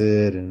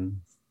Rancid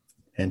and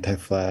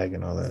Anti-Flag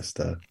and all that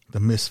stuff. The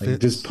Misfits. Like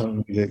just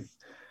punk music.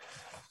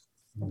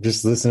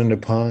 Just listening to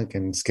punk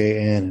and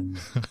skating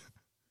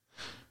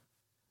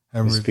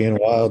and just being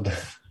wild.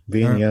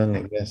 being young,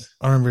 I guess.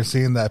 I remember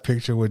seeing that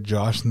picture with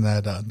Josh and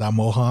that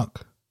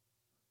mohawk.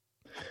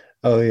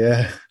 Oh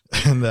yeah,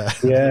 And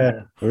that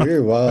yeah. We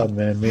were wild,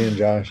 man. Me and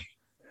Josh.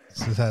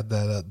 just had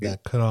that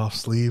cut off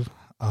sleeve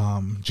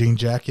jean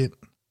jacket.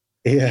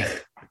 Yeah,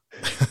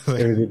 it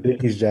was a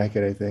Dickies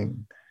jacket, I think.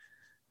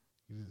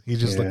 He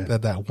just looked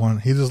at that one.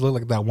 He just looked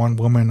like that one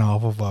woman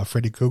off of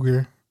Freddy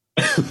Krueger.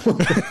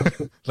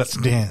 Let's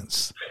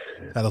dance.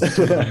 That was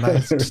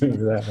nice.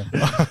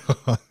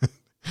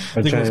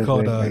 I think it was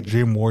called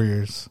Dream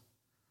Warriors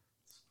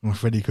with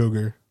Freddy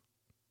Krueger.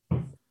 I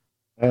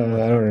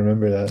don't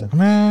remember that.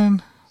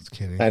 Man, just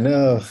kidding. I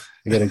know.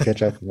 I gotta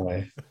catch up with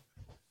my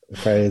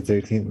Friday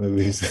the 13th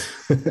movies.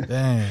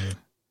 Dang.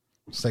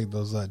 It's like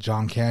those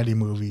John Candy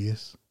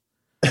movies.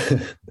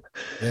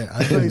 Yeah,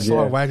 I actually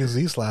saw Wagons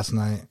East last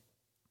night.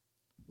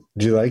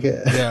 Did you like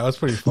it? Yeah, it was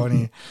pretty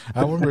funny.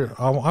 I remember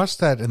I watched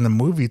that in the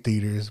movie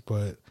theaters,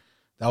 but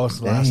that was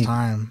the last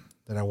time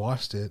that I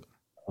watched it.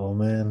 Oh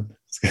man.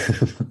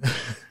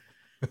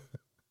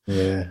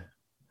 Yeah.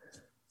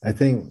 I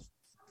think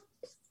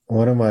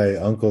one of my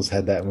uncles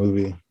had that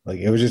movie. Like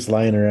it was just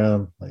lying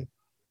around like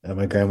at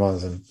my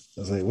grandma's, and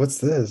I was like, what's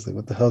this? Like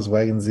what the hell's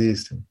Wagons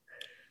East? And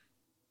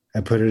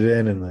I put it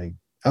in, and like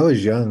I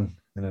was young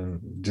and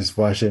then just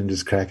watched it and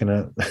just cracking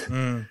up.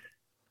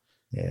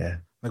 Yeah.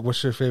 Like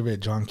what's your favorite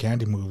John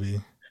Candy movie?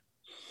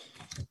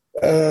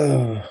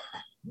 Oh,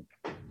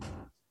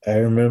 I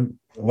remember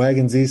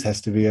Wagons East has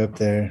to be up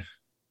there.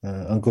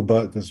 Uncle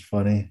Buck was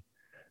funny.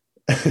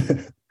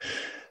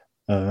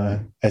 I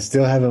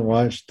still haven't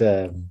watched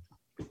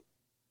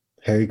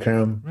Harry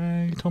Crumb.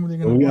 Man, you told me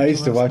they're gonna I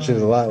used to watch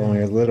it a lot when we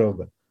were little,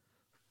 but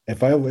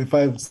if I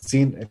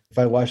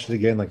watched it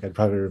again, like I'd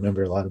probably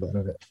remember a lot about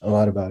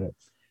it.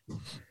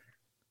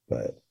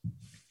 But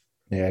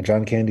yeah,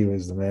 John Candy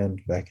was the man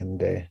back in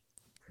the day.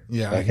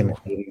 Yeah, back in the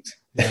 80s.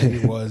 Yeah,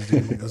 he was.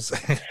 Dude.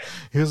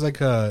 He was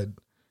like a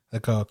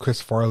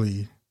Chris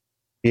Farley.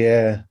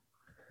 Yeah,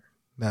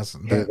 that's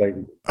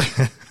that.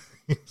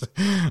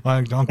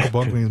 Like Uncle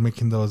Buck when he's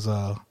making those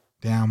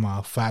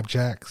damn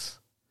flapjacks,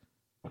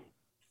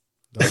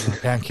 those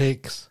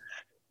pancakes.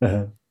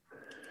 Uh-huh.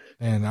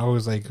 And I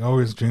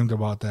always dreamed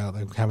about that,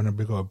 like having a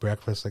big old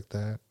breakfast like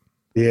that.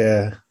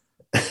 Yeah.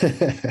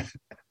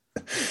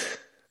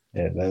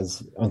 Yeah,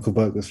 Uncle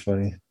Buck was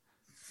funny.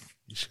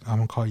 I'm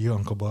gonna call you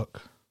Uncle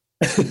Buck.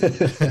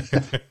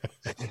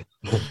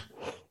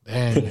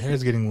 Dang, your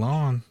hair's getting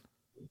long.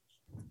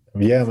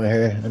 Yeah, my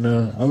hair. I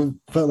know. I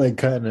felt like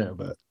cutting it,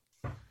 but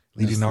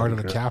Leonardo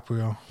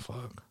DiCaprio.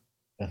 Fuck.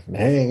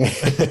 Dang.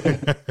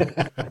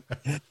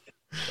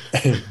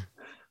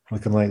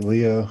 Looking like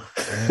Leo.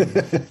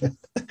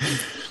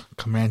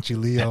 Comanche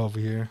Leo over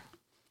here.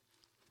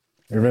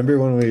 Remember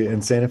when we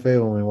in Santa Fe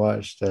when we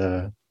watched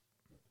that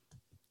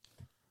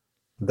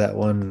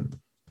one?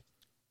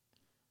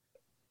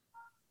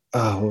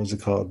 Oh, what was it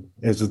called?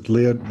 It was with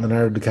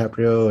Leonardo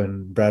DiCaprio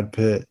and Brad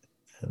Pitt.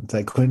 It's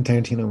like Quentin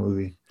Tarantino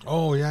movie.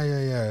 Oh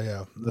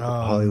yeah.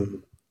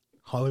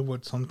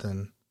 Hollywood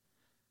something.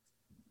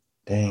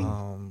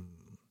 Dang.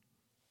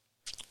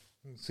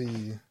 Let's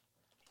see.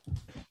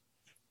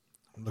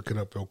 Look it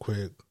up real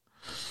quick.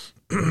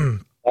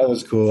 That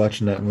was cool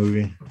watching that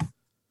movie.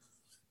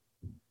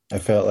 I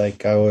felt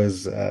like I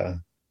was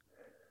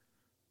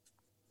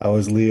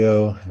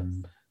Leo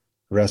and the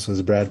rest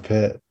was Brad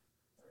Pitt.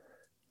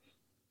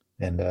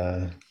 And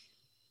I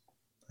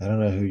don't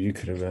know who you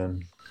could have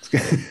been.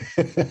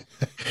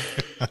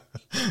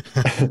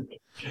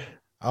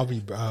 I'll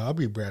be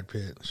Brad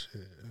Pitt.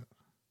 Shit.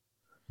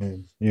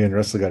 You and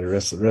Russell got to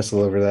wrestle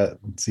over that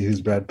and see who's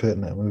Brad Pitt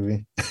in that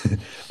movie.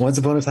 Once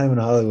Upon a Time in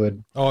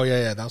Hollywood. Oh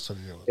yeah, that's what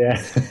it was.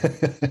 Yeah.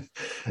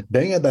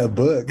 Dang at that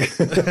book.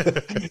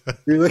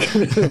 You're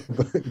looking at that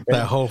book.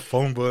 That whole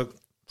phone book.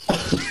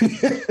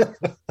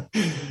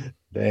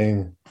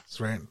 Dang. That's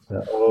right.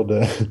 That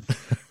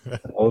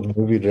old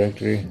movie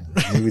directory.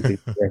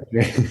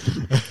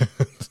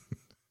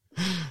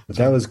 But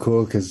that was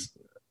cool because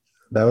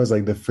that was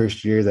like the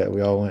first year that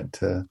we all went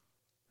to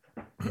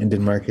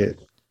Indian Market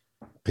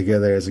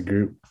together as a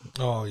group.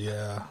 Oh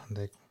yeah,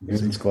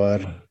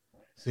 Squad.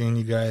 Seeing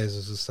you guys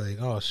is just like,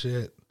 oh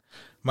shit,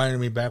 reminded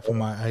me back from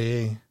my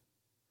IA.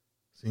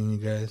 Seeing you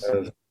guys.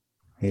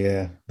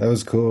 That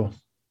was cool.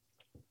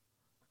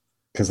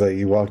 Cause like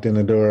you walked in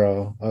the door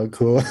all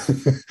cool,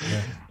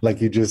 yeah. Like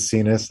you just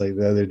seen us like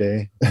the other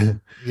day.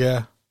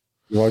 Yeah.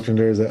 You walked in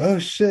the door, was like, oh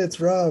shit,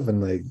 it's Rob,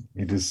 and like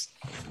you just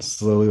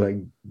slowly like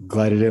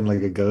glided in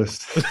like a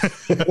ghost.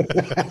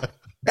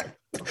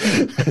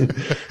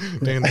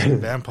 Dang, the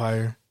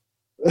vampire.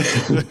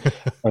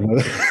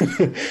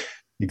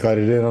 You got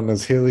it in on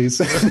those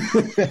hillies.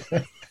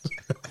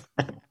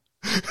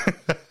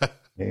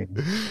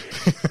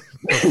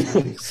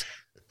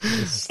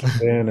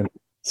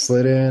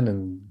 Slid in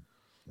and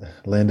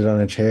landed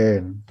on a chair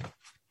and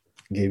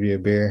gave you a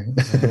beer.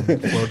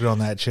 Floated on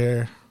that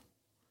chair.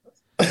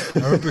 I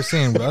remember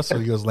seeing Russell.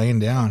 He was laying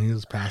down. He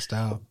was passed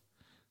out.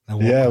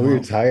 Yeah, we were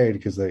tired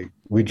because like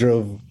we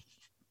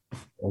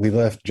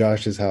left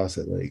Josh's house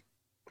at like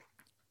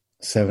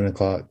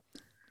 7:00.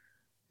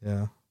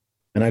 Yeah.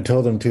 And I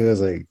told him too, I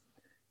was like,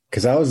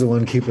 because I was the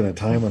one keeping the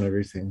time on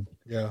everything.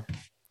 Yeah.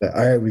 Like,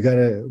 all right, we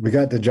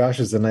got the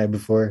Josh's the night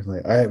before.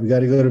 Like, all right, we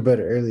gotta go to bed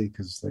early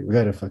because like we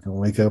gotta fucking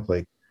wake up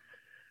like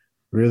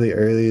really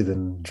early,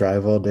 then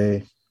drive all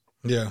day.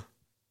 Yeah.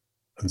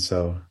 And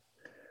so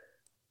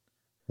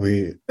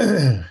we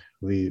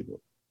we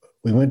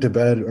we went to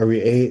bed, or we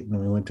ate and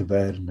we went to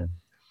bed, and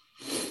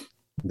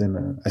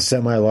then I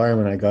set my alarm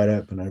and I got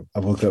up and I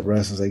woke up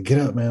Russ. I was like, get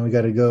up, man, we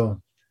gotta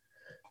go.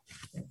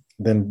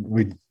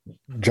 Then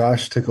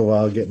Josh took a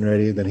while getting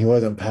ready. Then he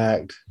wasn't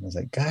packed. I was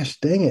like, gosh,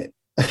 dang it.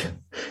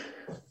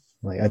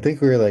 Like, I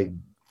think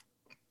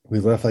we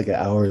left like an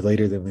hour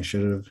later than we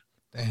should have.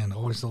 And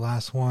always the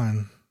last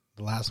one,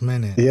 the last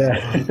minute.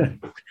 Yeah.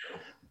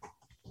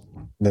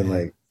 Wow. Then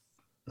like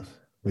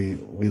we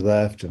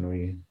left and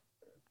we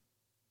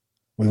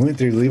went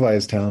through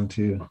Levi's town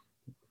too.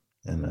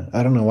 And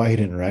I don't know why he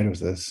didn't ride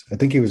with us. I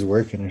think he was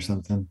working or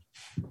something.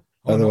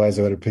 Oh, Otherwise,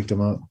 no. I would have picked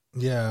him up.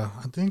 Yeah,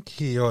 I think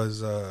he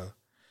was.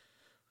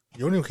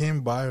 He only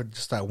came by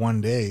just that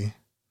one day.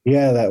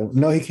 Yeah,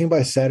 no, he came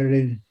by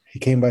Saturday. He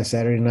came by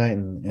Saturday night,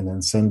 and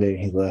then Sunday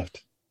he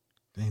left.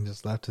 And he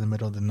just left in the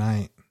middle of the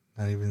night.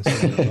 Not even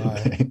saying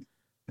goodbye.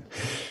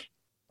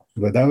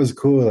 But that was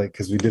cool, like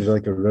because we did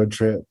like a road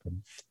trip.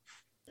 And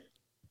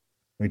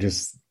we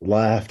just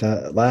laughed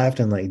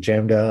and like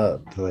jammed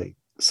out to like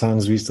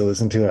songs we used to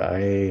listen to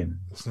at IA. And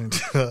Listening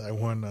to that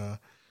one,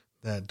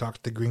 that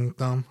Dr. Green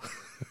Thumb.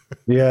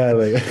 yeah,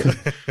 like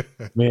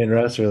me and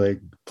Russ are like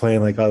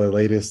playing like all the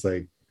latest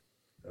like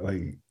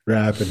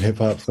rap and hip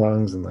hop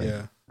songs, and like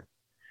Yeah.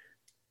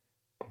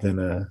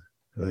 then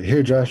like,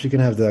 here Josh, you can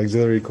have the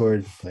auxiliary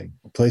cord, like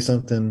play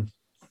something.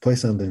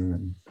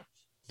 And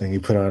then you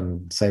put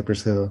on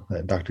Cypress Hill,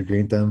 that Dr.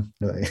 Green Thumb.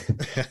 You're like,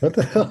 what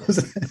the hell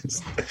is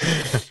this?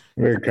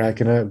 We were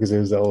cracking up because it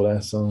was the old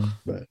ass song,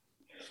 but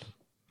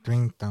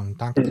Green Thumb,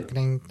 Dr.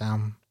 Green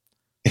Thumb.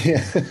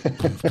 yeah.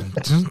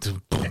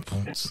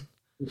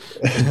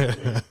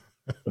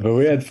 But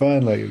we had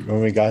fun. Like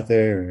when we got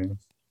there,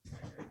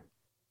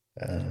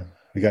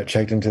 we got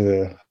checked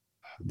into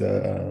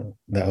the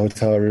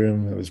hotel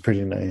room. It was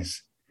pretty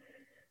nice.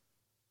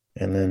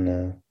 And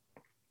then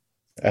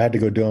I had to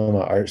go do all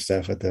my art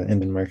stuff at the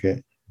Indian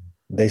market.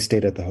 They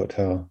stayed at the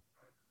hotel,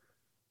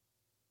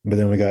 but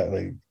then we got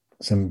like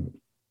some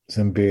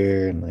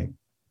beer and like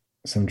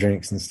some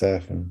drinks and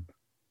stuff. And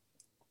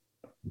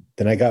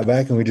then I got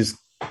back and we just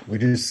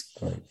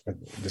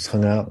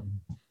hung out, and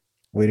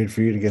waited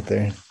for you to get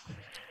there.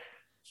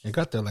 You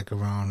got there like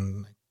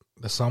around, like,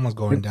 the sun was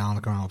going down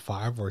like around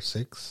 5 or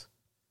 6.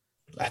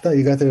 I thought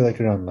you got there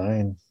like around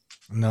 9.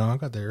 No, I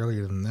got there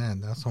earlier than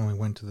that. That's when we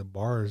went to the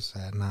bars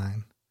at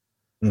 9.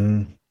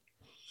 Mm-hmm.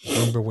 I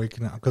remember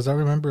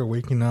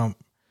waking up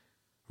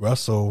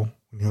Russell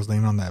when he was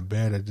laying on that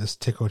bed. It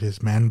just tickled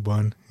his man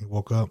bun. He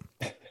woke up.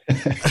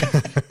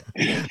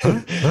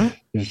 Huh?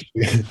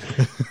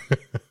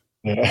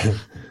 Yeah.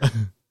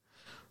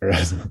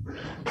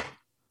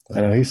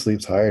 I know he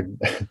sleeps hard.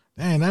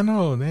 Man, I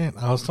know, man.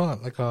 I was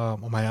talking like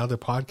on my other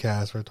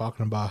podcast, we're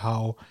talking about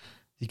how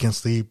he can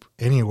sleep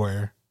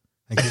anywhere.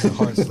 Like he's a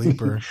hard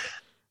sleeper.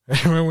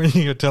 Remember when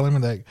you were telling me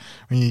that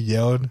when you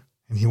yelled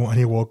and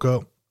he woke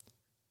up?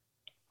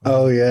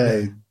 Oh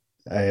yeah,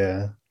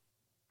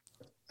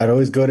 I'd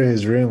always go to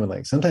his room and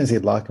like sometimes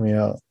he'd lock me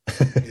out.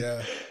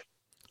 Yeah.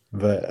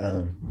 But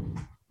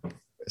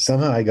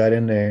somehow I got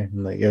in there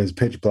and like it was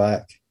pitch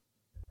black.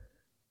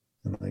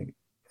 And like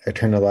I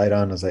turned the light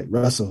on. I was like,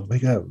 Russell,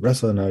 wake up,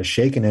 Russell. And I was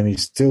shaking him. He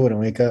still wouldn't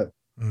wake up.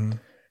 Mm-hmm.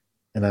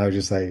 And I was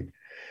just like,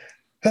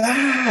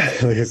 ah!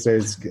 Like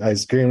I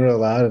screamed real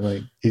loud, and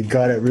like he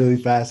got it really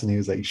fast, and he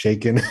was like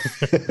shaking. I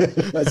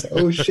was like,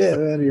 oh shit,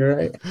 man, you're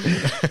right.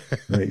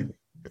 Like,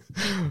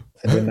 and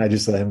then I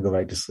just let him go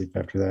back to sleep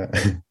after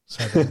that.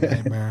 Saturday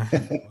nightmare.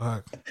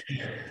 Fuck.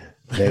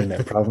 Then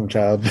that problem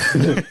child.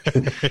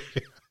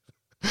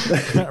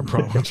 That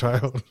problem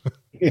child.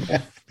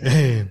 Yeah.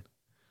 Man.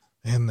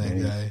 And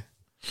that guy.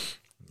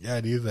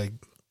 Yeah, dude, like,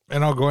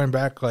 and all going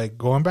back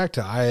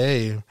to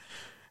IA,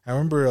 I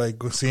remember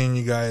like seeing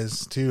you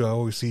guys too. I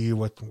always see you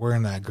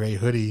wearing that gray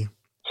hoodie.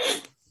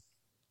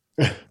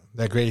 And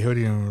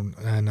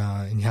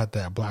you had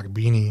that black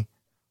beanie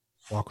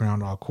walking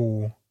around all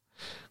cool.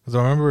 Because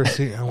I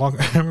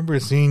remember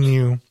seeing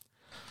you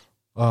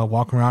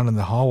walking around in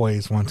the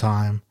hallways one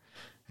time,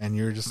 and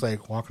you were just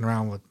like walking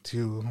around with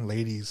 2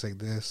 ladies like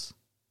this.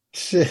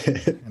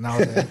 Shit. And I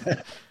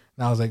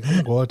was like, I'm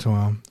gonna go up to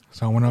him.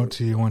 So I went up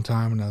to you one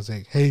time and I was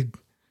like, hey,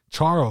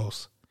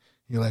 Charles.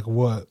 You're like,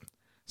 what?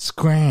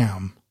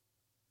 Scram.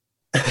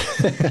 No,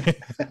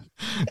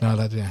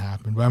 that didn't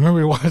happen. But I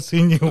remember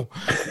seeing you.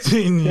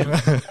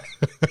 I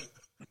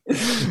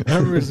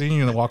remember seeing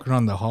you walking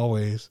around the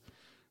hallways,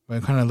 but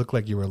it kind of looked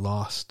like you were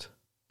lost.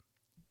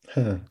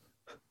 Huh.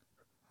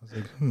 I was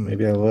like,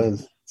 Maybe I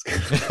was.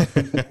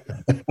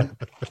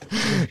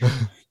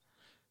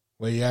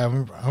 Well, yeah, I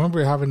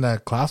remember having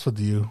that class with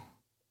you,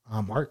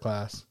 art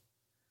class.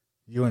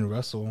 You and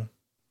Russell.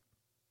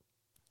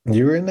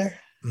 You were in there?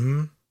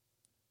 Mm-hmm.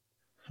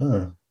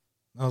 Huh.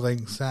 I was like,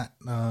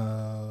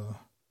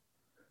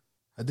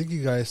 I think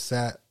you guys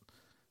sat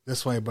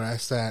this way, but I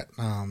sat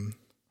right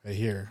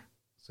here.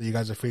 So you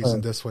guys are facing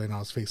this way, and I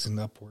was facing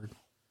upward.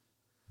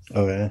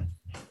 Okay.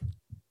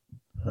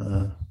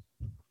 Dang,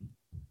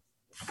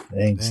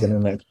 sitting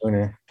in that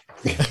corner.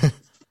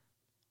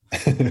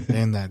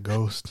 And that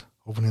ghost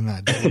opening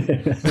that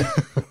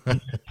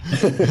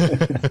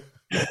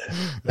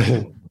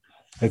door.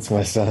 That's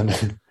my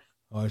son.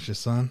 Oh, it's your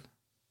son?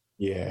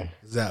 Yeah.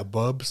 Is that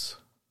Bubs?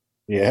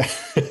 Yeah.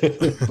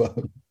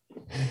 Bub.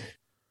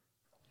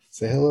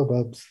 Say hello,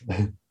 Bubs.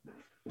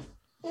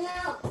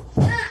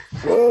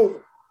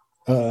 Whoa.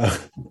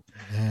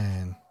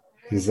 Man.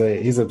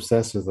 He's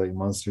obsessed with like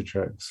monster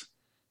trucks.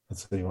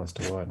 That's what he wants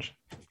to watch.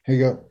 Here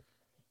you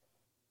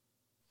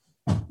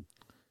go.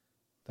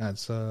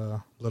 That's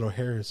little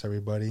Harris,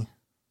 everybody.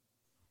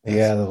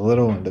 Yeah, the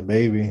little one, the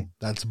baby.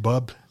 That's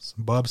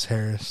Bubs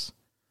Harris.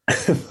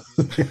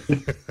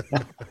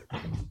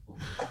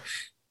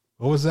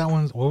 What was that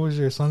one? What was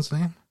your son's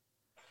name?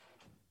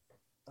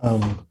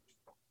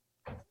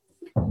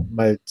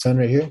 My son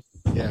right here.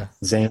 Yeah.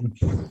 Zane.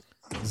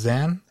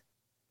 Zan?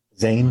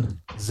 Zane.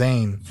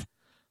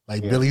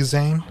 Like Billy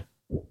Zane?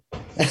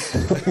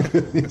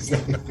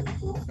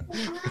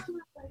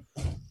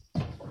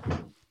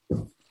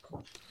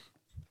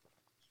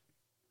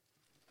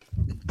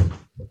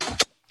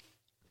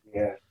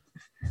 Yeah.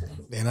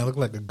 And I look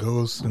like a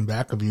ghost in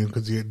back of you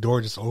because your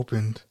door just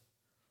opened.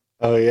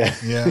 Oh yeah.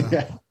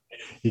 Yeah.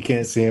 You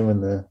can't see him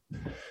in the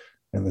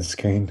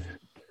screen.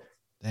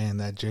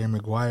 And that Jerry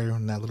Maguire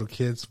and that little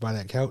kid's by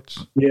that couch.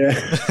 Yeah.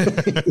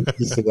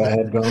 Just a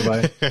head going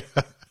by.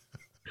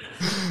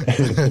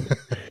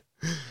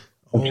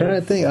 I'm trying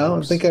to think. I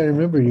don't think I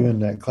remember you in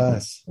that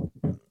class.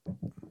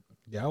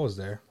 Yeah, I was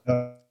there.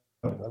 That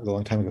was a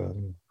long time ago.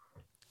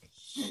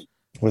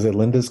 Was it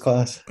Linda's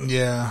class?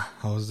 Yeah,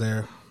 I was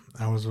there.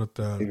 I was with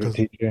the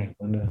teacher,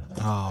 Linda.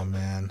 Oh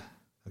man,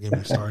 don't get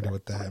me started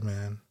with that,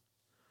 man.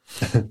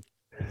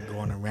 Go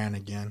on a rant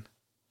again.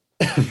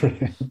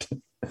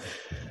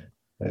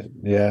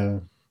 Yeah.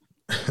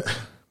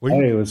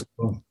 It was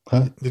cool.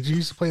 Huh? Did you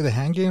used to play the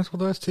hand games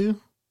with us too?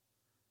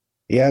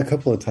 Yeah, a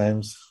couple of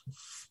times.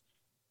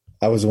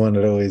 I was the one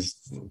that always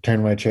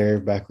turned my chair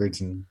backwards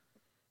and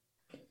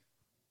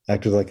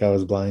acted like I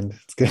was blind.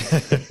 It's good.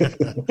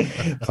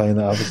 Playing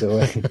the opposite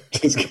way.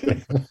 Just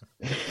kidding.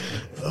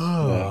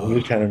 Oh. We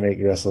were trying to make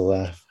Russell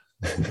laugh.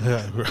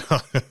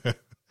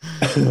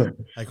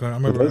 Like when I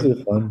remember, those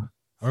are fun.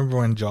 I remember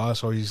when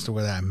Josh always used to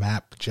wear that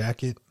map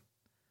jacket.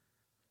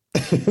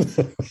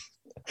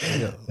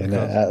 Yeah, and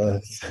that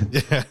Atlas.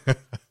 Yeah.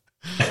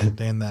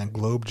 Then that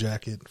globe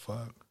jacket.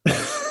 Fuck.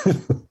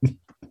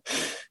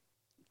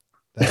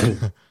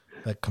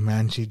 that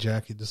Comanche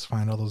jacket. Just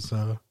find all those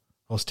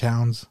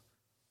towns.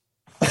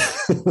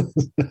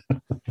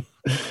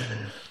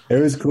 It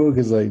was cool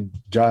because like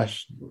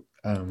Josh,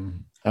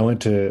 I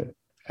went to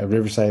a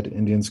Riverside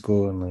Indian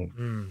school and like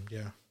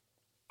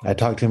I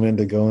talked him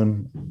into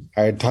going.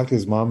 I talked to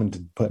his mom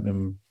into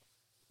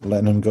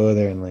letting him go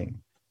there, and like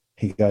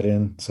he got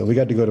in. So we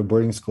got to go to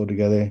boarding school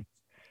together.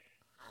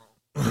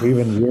 We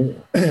even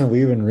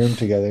roomed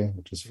together,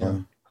 which was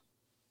fun.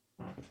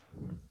 Yeah.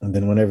 And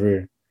then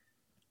whenever,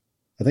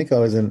 I think I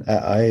was at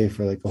IA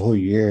for like a whole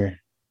year,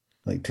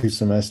 like 2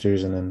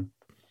 semesters, and then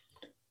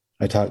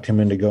I talked him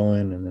into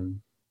going,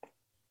 and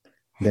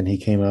then he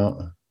came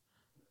out.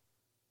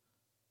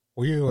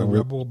 Were you a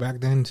rebel back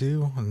then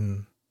too?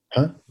 And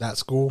that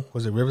school,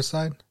 was it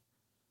Riverside?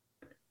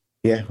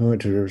 Yeah, we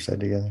went to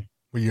Riverside together.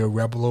 Were you a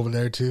rebel over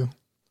there too?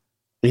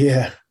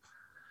 Yeah.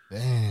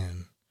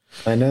 Damn.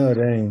 I know,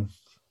 dang.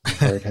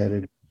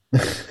 Hard-headed.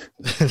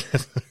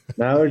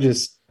 Now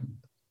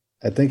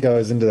I think I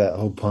was into that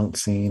whole punk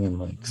scene and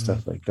like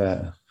stuff like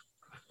that.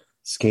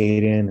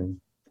 Skating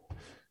and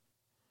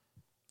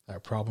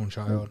that problem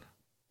child.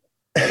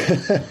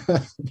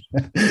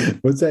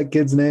 What's that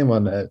kid's name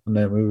on that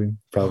movie?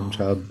 Problem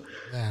Child.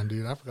 Man,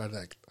 dude, I forgot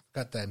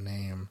that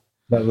name.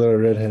 That little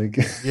redheaded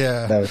kid.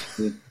 Yeah. That was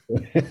good.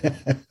 You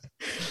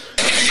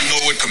know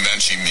what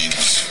Comanche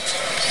means?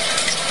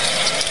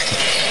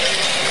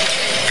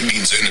 It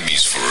means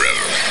enemies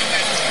forever.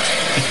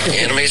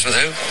 Enemies with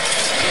who?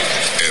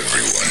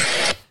 Everyone.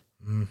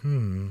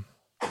 Mm-hmm.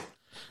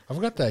 I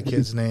forgot that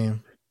kid's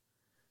name.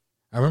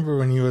 I remember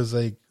when he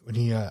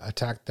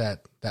attacked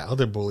that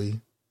other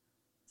bully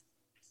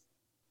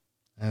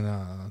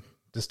and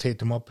just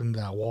taped him up in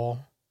that wall.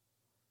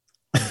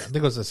 I think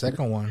it was the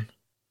second one.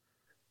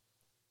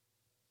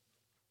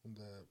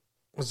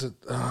 Was it?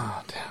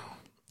 Oh, damn.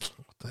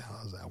 What the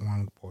hell is that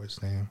one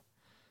boy's name?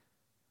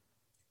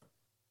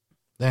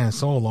 Damn, it's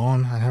so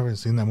long. I haven't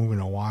seen that movie in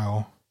a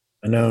while.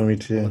 I know, me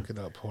too. Look it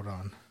up. Hold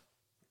on.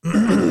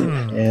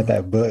 Yeah,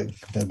 that book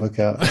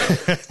out.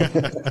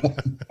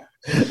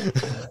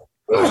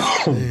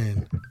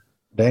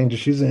 Dang,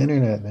 just use the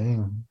internet.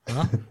 Dang.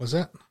 Huh? What's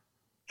that?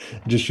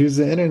 Just use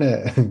the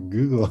internet.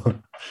 Google.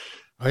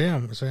 Oh yeah,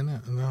 I'm saying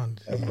that. No,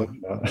 that book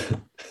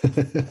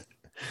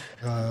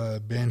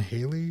out. Ben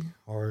Haley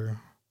or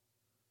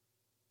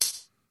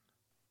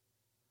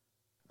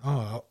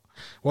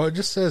well, it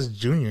just says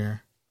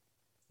Junior.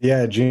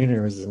 Yeah,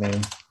 Junior was his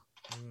name.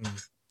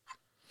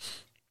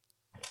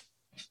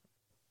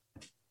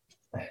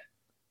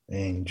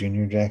 Dang,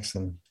 Junior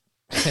Jackson.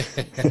 That's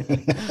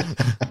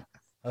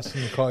what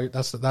you call it.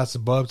 That's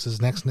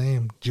Bubs' next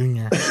name,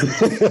 Junior.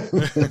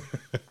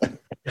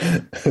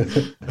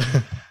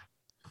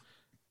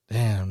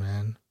 Damn,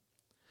 man.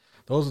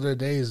 Those are the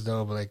days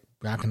though, but like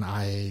back in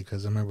IA,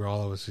 because I remember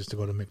all of us used to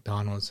go to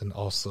McDonald's and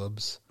all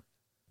subs,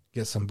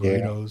 get some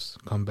burritos,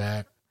 come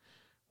back,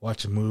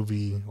 watch a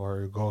movie,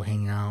 or go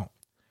hang out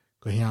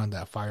at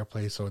that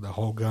fireplace or the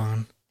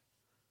Hogan,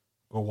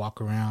 go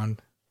walk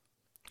around.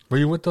 Were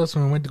you with us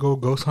when we went to go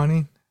ghost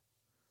hunting?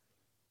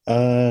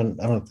 I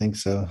don't think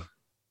so.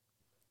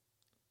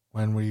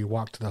 When we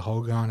walked to the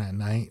Hogan at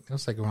night, it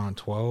was like around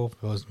 12.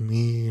 It was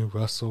me,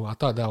 Russell. I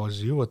thought that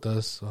was you with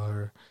us,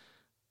 or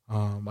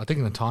I think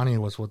Natanya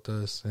was with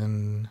us,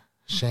 and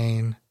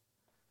Shane,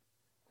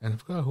 and I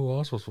forgot who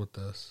else was with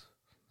us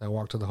that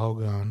walked to the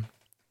Hogan,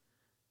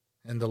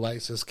 and the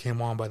lights just came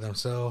on by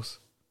themselves.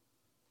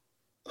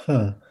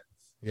 Huh.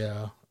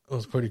 Yeah, it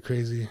was pretty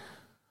crazy.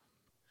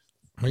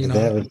 Did they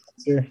have a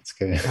sensor? It's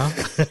good. Huh?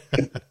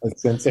 A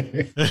sensor?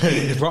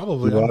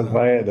 Probably. You walk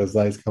by it, those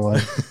lights come on.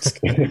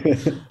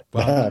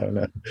 I don't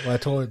know. Well, I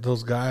told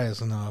those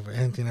guys, if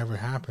anything ever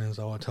happens,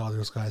 I will tell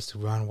those guys to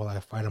run while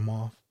I fight them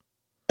off.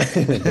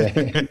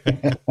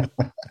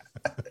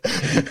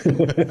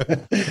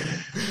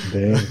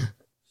 Dang.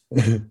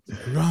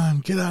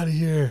 Run, get out of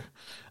here.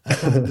 I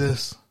got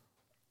this.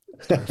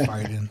 Start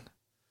fighting.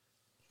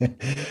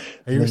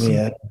 Let me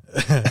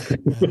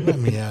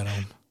at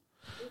him.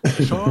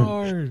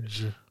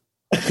 Charge.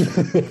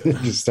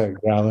 Just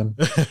start growling.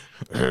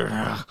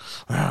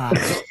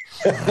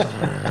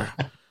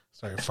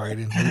 Start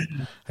fighting. Have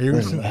you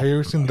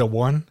ever seen the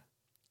one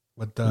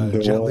with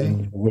Jet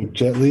Li? With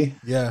Jet Li?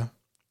 Yeah.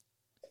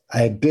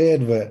 I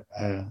did, but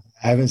I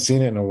haven't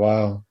seen it in a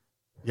while.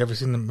 You ever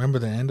seen remember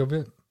the end of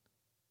it?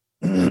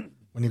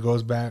 When he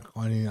goes back,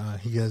 when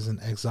he gets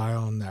in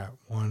exile in that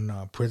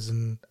one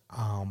prison,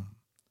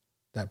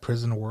 that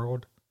prison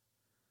world,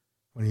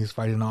 when he's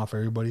fighting off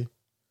everybody.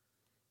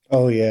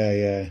 Oh,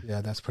 yeah.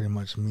 Yeah, that's pretty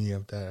much me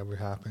if that ever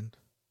happened.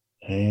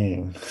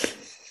 Dang.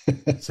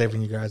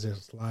 Saving you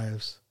guys'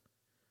 lives.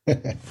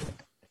 What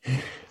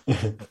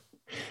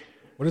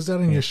is that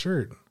on your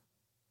shirt?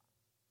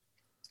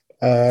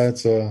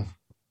 It's a...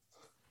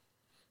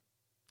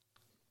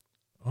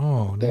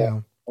 Oh,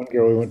 damn. One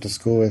girl we went to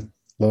school with,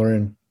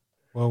 Lauren.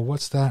 Well,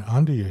 what's that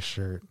under your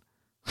shirt?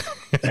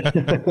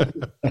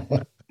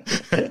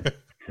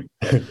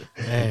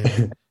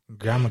 Hey,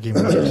 Grandma gave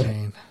me that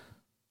chain.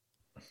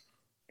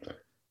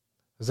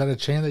 Is that a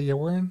chain that you're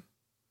wearing?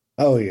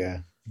 Oh, yeah.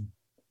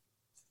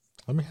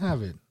 Let me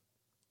have it.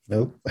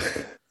 Nope.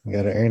 You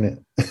gotta earn it.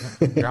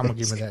 Grandma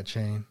gave me that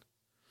chain.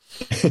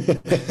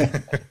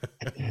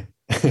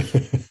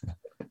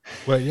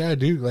 Well, yeah,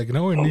 dude. Like,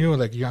 no one knew.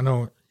 Like, I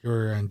know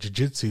you're in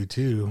jiu-jitsu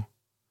too,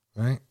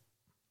 right?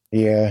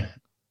 Yeah.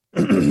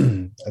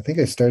 I think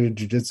I started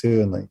jiu-jitsu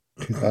in like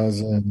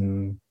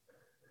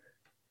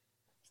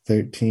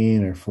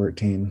 2013 or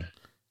 14.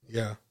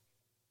 Yeah.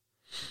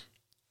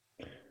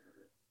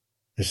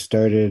 I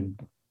started,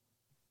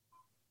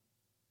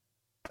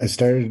 I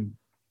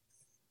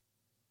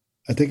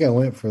think I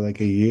went for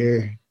like a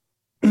year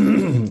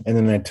and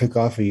then I took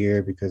off a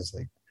year because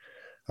like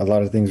a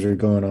lot of things were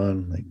going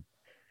on, like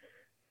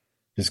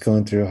just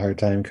going through a hard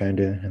time kind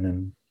of.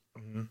 And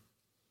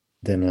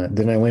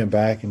then I went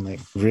back and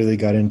like really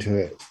got into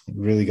it,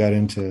 like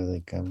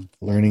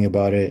learning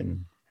about it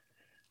and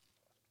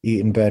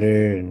eating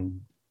better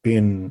and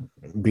being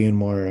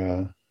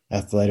more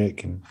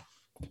athletic. And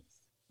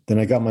then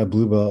I got my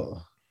blue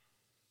belt,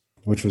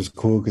 which was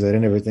cool because I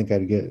didn't ever think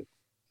I'd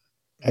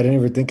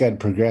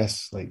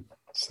progress. Like,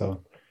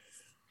 so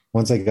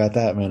once I got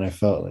that, man, I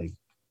felt like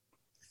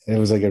it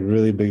was like a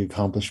really big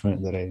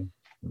accomplishment that I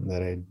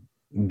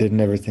didn't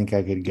ever think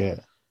I could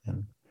get.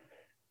 And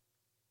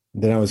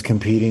then I was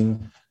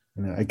competing.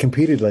 I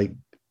competed like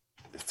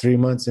 3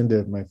 months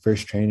into my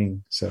first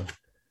training. So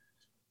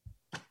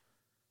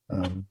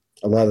a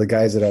lot of the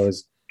guys that I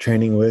was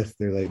training with,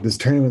 they're like, this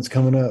tournament's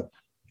coming up.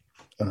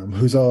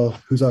 Who's all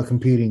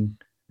competing?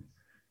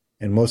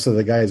 And most of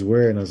the guys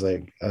were, and I was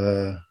like,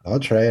 I'll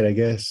try it, I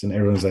guess. And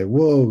everyone's like,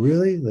 whoa,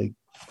 really? Like,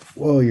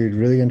 whoa, you're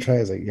really gonna try it?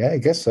 I was like, yeah, I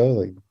guess so.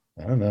 Like,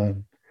 I don't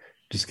know.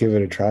 Just give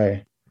it a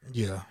try.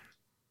 Yeah.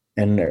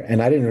 And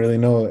I didn't really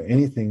know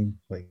anything.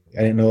 Like,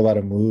 I didn't know a lot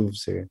of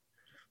moves here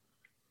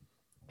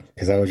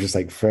because I was just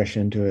like fresh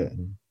into it.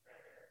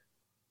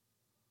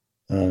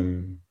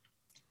 And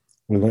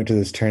we went to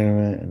this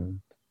tournament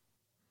and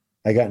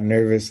I got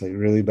nervous, like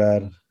really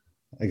bad.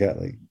 I got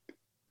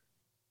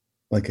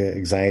like an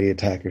anxiety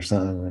attack or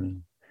something.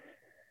 And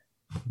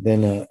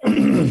then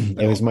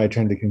it was my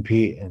turn to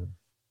compete. And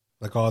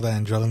like all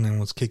that adrenaline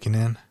was kicking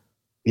in.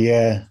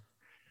 Yeah.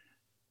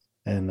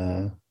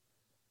 And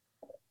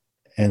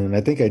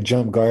I think I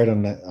jumped guard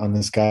on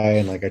this guy,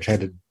 and like I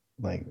tried to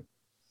like,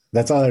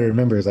 that's all I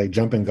remember is like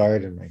jumping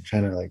guard and like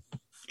trying to like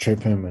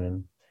trip him,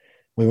 and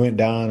we went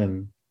down,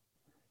 and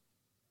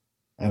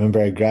I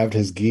remember I grabbed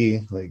his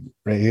gi like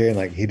right here, and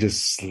like he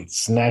just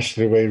snatched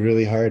it away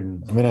really hard.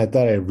 And I mean, I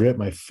thought I ripped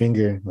my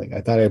finger, like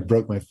I thought I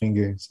broke my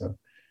finger. So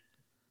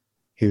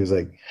he was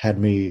like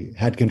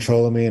had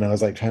control of me, and I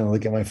was like trying to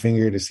look at my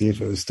finger to see if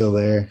it was still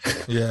there.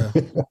 Yeah.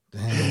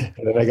 And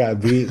then I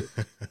got beat,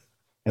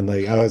 and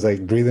like I was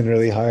like breathing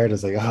really hard. I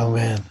was like, oh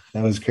man,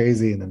 that was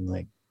crazy. And then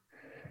like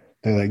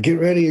they're like, get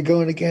ready, you're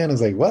going again. I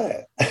was like,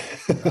 what?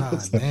 Ah,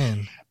 so,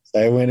 man.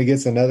 so I went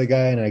against another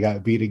guy, and I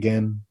got beat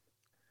again.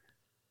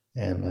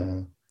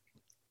 And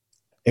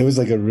it was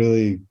like a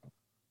really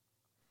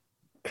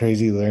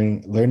crazy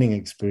learning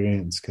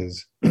experience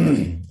because I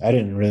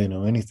didn't really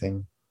know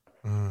anything,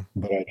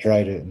 but I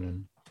tried it. And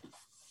then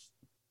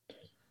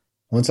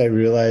once I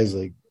realized,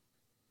 like,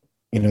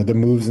 the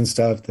moves and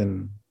stuff,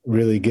 then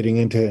really getting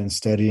into it and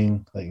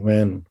studying, like,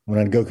 man, when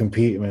I'd go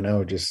compete, man, I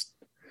would just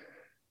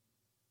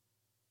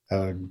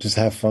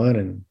have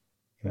fun.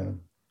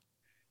 And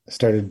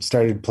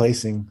started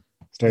placing,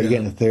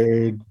 getting a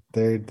third,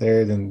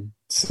 and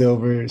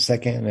silver,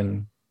 second,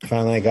 and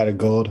finally I got a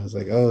gold. I was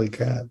like, holy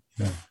crap.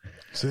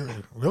 So,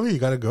 really? You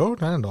got to go? I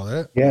didn't know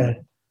that. Yeah.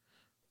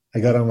 I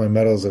got all my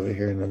medals over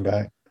here and I'm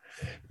back.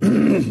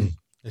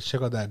 Let's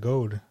check out that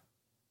gold.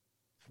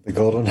 The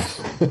gold one.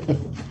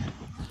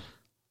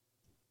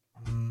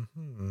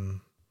 Mm-hmm.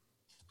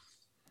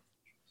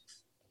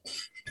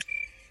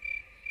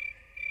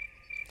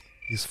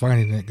 He's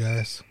finding it,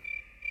 guys.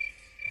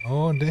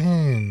 Oh,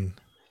 dang.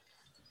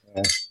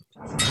 Yeah.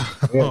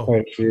 I got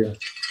quite a few.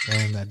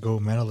 And that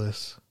gold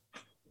medalist.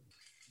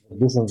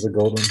 This one's a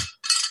gold one.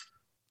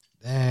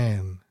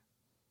 Damn.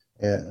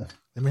 Yeah.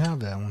 Let me have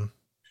that one.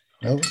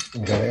 Nope.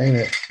 You gotta earn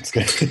it. It's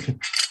good.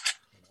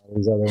 All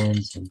these other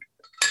ones.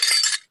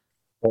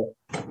 But,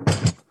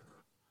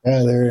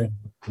 yeah,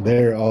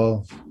 they're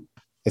all.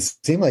 It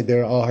seemed like they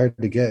were all hard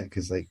to get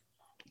because, like,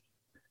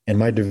 in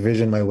my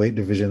division, my weight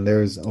division, there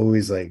was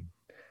always like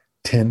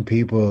 10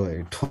 people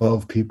or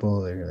 12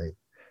 people, or like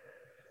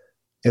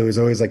it was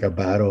always like a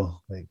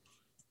battle. Like,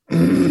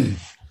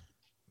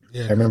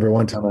 yeah. I remember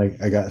one time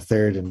I got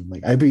third, and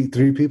like I beat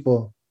 3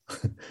 people.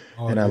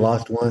 And I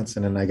lost once,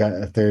 and then I got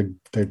a third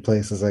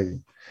place. I was like,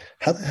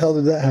 how the hell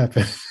did that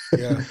happen?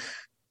 Yeah.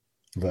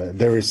 But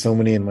there were so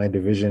many in my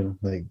division,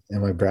 like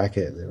in my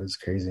bracket. It was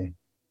crazy.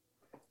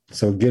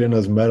 So getting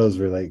those medals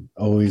were like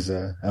always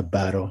a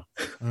battle.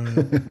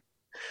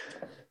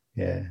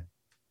 Yeah.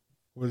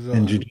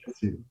 And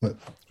jiu-jitsu.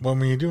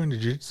 When you're doing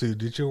jiu-jitsu,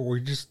 did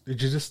you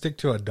just stick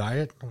to a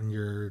diet when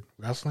you're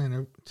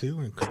wrestling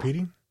too and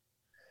competing?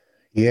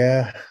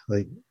 Yeah,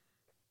 like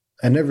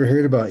I never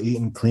heard about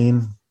eating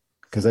clean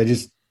because I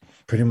just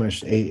pretty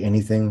much ate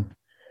anything.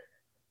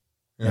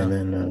 Yeah. And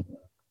then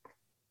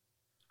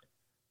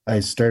I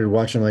started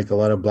watching like a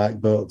lot of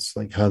black belts,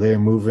 like how they were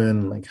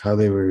moving, like how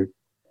they were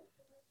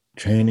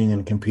training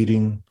and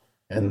competing.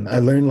 And I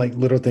learned like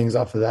little things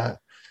off of that.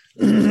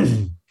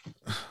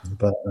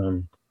 But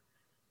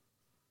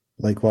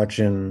like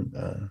watching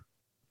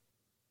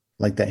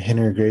like that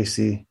Henry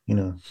Gracie,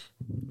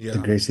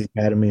 the Gracie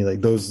Academy, like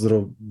those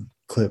little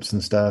clips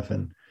and stuff.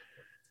 And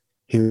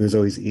he was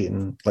always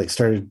eating, like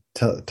started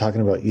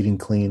talking about eating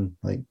clean,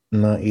 like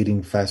not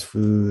eating fast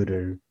food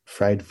or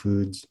fried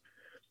foods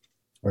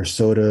or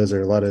sodas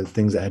or a lot of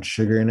things that had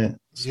sugar in it.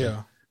 So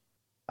yeah.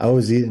 I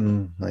was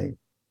eating like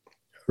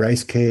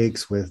rice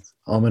cakes with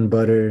almond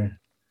butter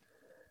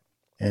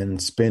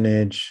and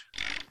spinach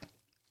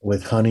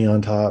with honey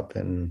on top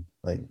and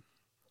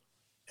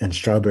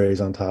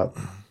strawberries on top.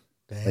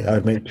 Damn. Like I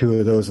would make 2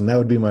 of those and that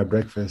would be my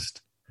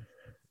breakfast.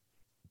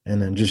 And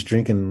then just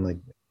drinking like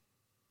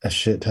a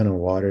shit ton of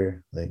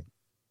water, like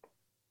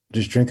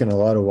just drinking a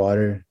lot of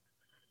water.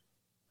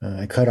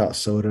 I cut out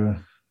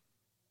soda.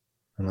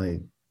 And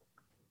like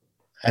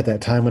at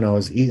that time when I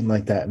was eating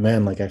like that,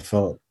 man, like I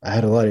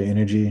had a lot of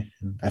energy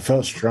and I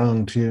felt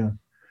strong too.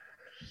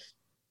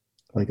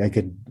 Like I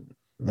could,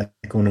 like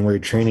when we were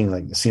training,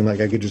 like it seemed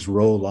like I could just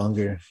roll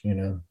longer,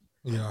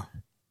 Yeah.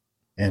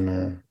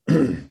 And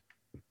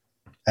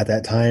at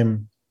that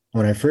time,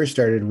 when I first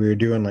started, we were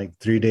doing like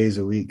 3 days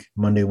a week,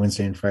 Monday,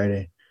 Wednesday, and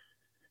Friday.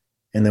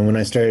 And then when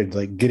I started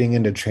like getting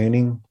into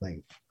training,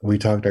 like we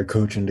talked our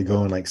coach into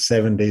going like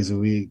 7 days a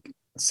week,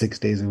 6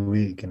 days a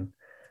week.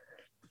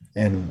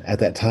 And at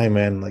that time,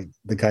 man, like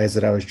the guys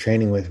that I was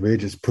training with, we were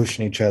just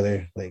pushing each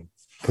other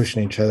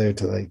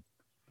to like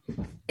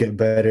get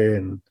better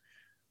and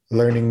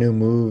learning new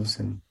moves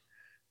and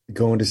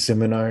going to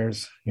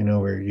seminars,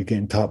 where you're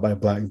getting taught by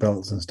black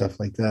belts and stuff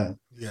like that.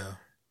 Yeah.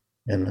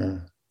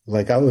 And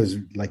like I was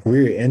like,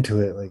 we were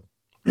into it, like,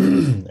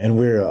 and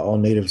we were an all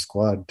native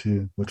squad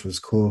too, which was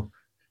cool.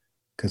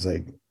 Cause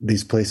like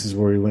these places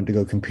where we went to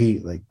go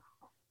compete, like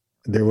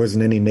there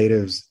wasn't any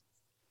natives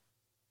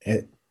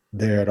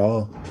there at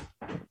all.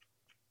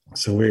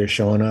 So we were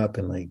showing up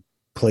and like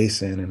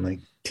placing and like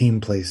team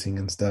placing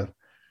and stuff.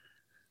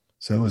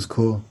 So it was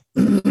cool.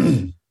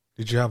 Did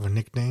you have a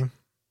nickname?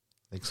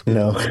 Like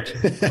no.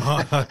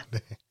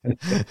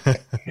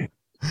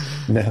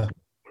 No.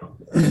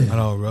 I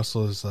know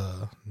Russell's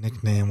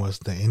nickname was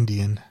the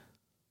Indian.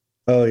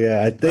 Oh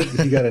yeah, I think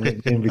he got a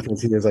nickname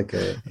because he was like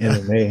a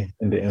MMA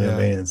into Yeah.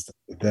 MMA and stuff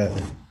like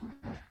that.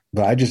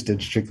 But I just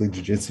did strictly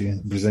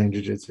jiu-jitsu, Brazilian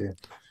jiu-jitsu.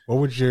 What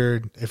would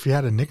your, if you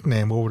had a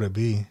nickname, what would it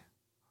be?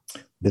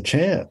 The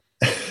champ.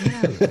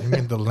 Yeah, you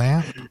mean the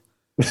lamp,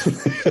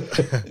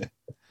 the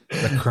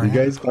You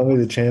guys cramp? call me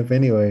the champ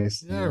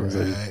anyways. Yeah, I was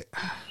like,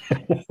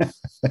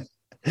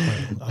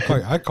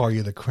 right. I call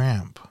you the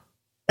cramp.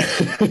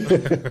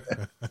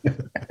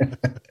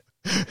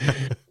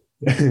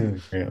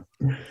 yeah.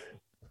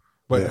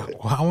 But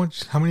how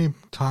many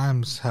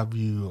times have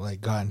you like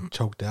gotten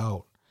choked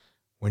out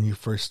when you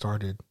first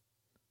started?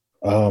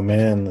 Oh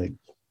man, like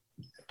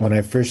when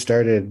I first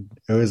started,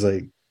 it was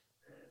like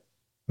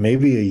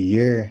maybe a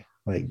year,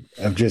 like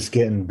of just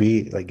getting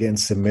beat, like getting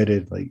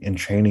submitted, like in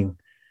training,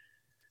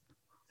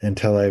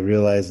 until I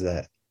realized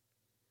that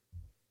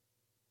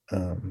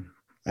um,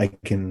 I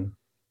can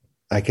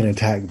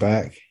attack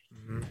back,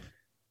 Mm-hmm.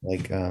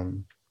 like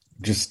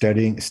just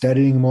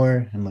studying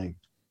more and like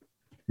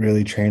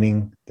really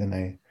training.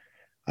 Then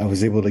I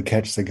was able to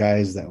catch the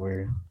guys that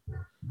were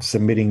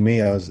submitting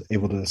me. I was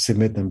able to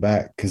submit them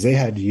back because they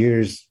had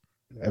years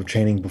of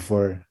training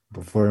before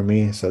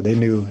me, so they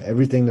knew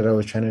everything that I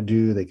was trying to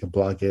do. They could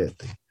block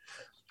it.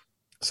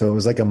 So it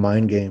was like a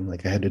mind game.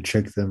 Like I had to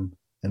trick them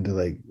into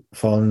like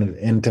falling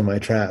into my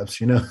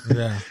traps,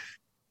 Yeah.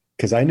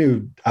 because I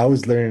knew I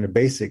was learning the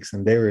basics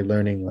and they were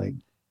learning like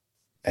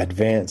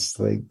advanced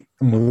like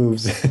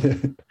moves.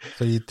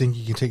 So you think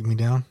you can take me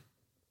down?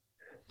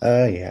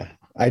 Yeah,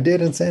 I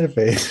did in Santa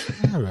Fe.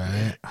 All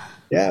right.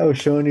 Yeah, I was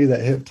showing you that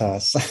hip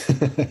toss.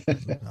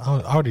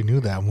 I already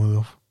knew that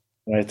move.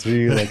 I threw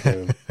you like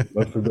a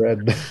loaf of bread.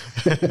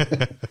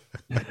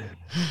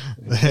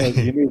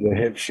 You need the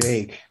hip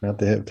shake, not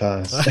the hip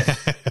toss.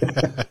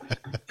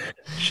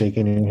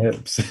 Shaking your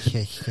hips.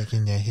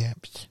 Shaking your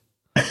hips.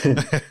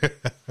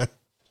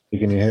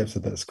 Shaking your hips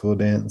at that school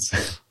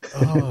dance.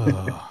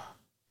 Oh.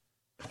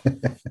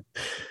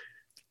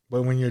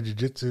 But when you're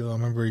jiu-jitsu, I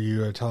remember you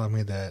were telling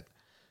me that,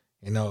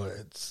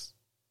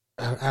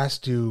 I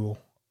asked you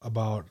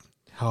about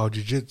how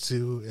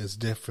jiu-jitsu is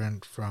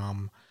different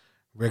from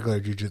regular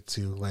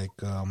jiu-jitsu, like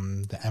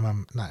was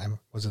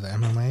it the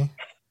MMA?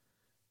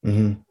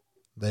 Mm-hmm.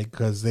 Like,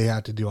 because they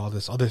had to do all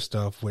this other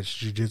stuff, which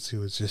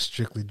jiu-jitsu is just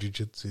strictly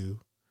jiu-jitsu.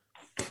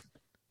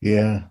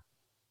 Yeah.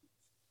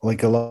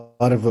 Like a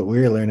lot of what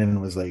we were learning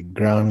was like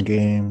ground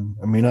game.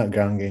 I mean, not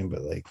ground game,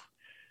 but like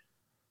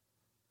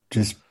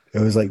just, it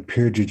was like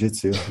pure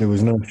jiu-jitsu. There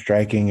was no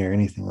striking or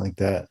anything like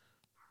that.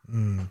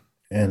 Mm.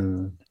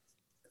 And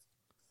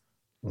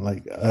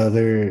like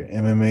other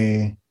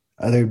MMA,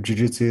 other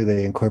jiu-jitsu,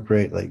 they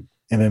incorporate like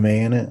MMA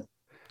in it.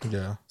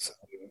 Yeah.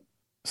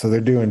 So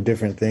they're doing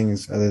different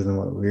things other than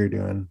what we were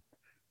doing,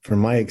 from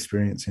my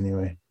experience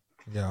anyway.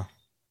 Yeah.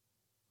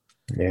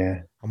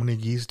 Yeah. How many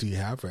gis do you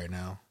have right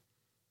now?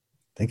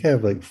 I think I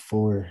have like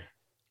 4.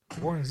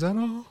 4? Is that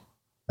all?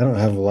 I don't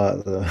have a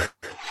lot though.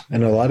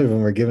 And a lot of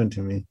them were given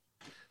to me.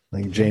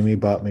 Like Jamie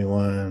bought me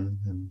one,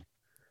 and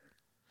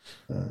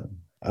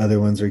other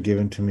ones were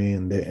given to me,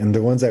 and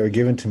the ones that were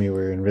given to me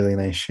were in really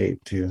nice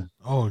shape too.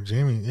 Oh,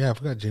 Jamie. Yeah, I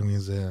forgot Jamie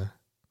is in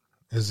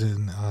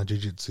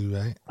jiu-jitsu,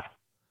 right?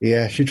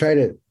 Yeah, she tried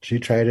it.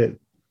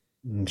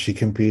 And she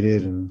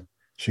competed, and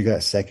she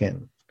got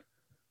second.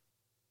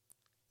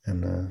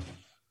 And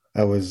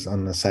I was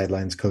on the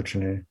sidelines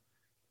coaching her.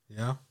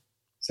 Yeah.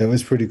 So it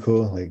was pretty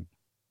cool, like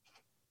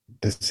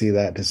to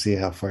see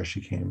how far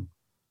she came.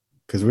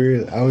 Because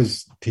I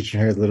was teaching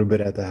her a little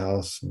bit at the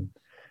house, and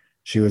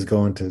she was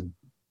going to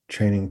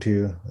training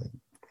too.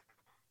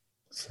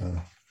 So,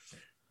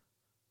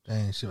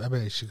 Dang, I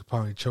bet she could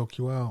probably choke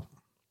you out.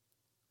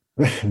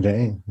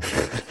 dang,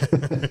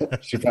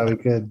 she probably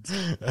could.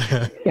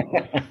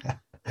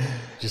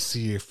 Just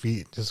see your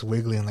feet just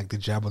wiggling like the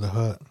Jabba the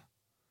Hutt.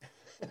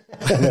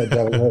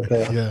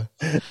 Yeah.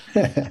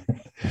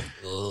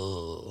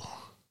 Oh.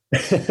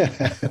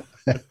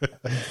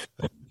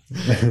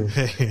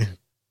 Hey,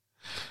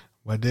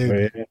 my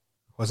dude. Yeah.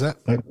 What's that?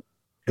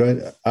 Go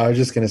ahead. I was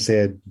just gonna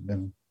say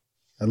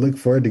I look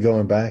forward to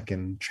going back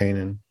and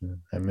training.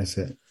 I miss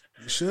it.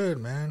 You should,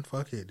 man.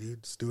 Fuck it, dude.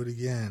 Let's do it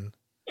again.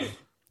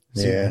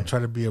 Yeah. Try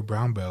to be a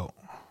brown belt.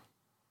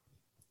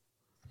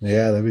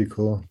 Yeah, that'd be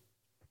cool.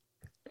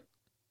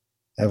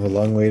 I have a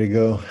long way to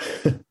go.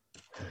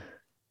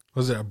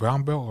 Was it a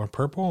brown belt or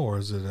purple, or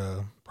is it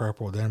a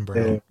purple then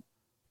brown? Yeah.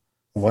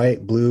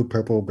 White, blue,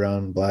 purple,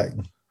 brown, black.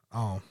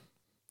 Oh,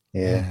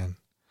 yeah. Man.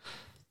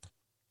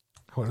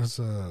 What was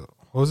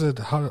it?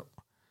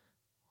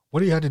 What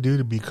do you have to do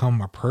to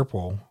become a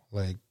purple?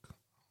 Like,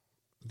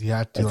 do you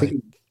have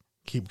to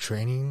keep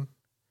training?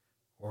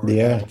 Or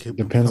yeah, keep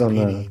depends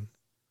competing? on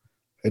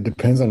it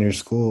depends on your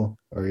school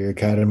or your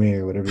academy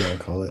or whatever you want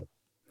to call it.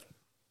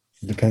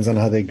 It depends on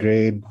how they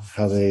grade,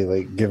 how they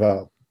like give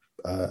out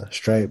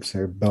stripes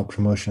or belt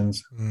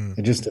promotions.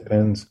 It just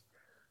depends.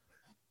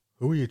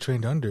 Who were you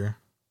trained under?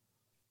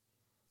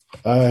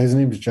 His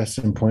name is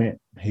Justin Point.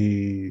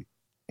 He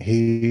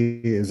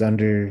is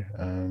under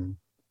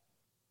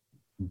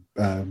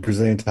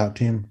Brazilian top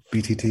team,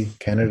 BTT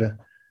Canada.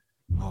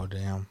 Oh,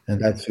 damn. And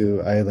that's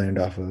who I learned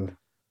off of.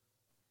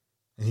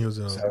 And he was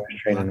So a I was black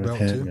training with belt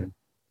him. too? And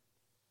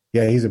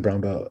yeah, he's a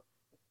brown belt.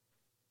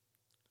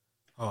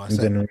 Oh, I And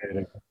said then we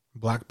had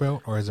black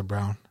belt or is it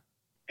brown?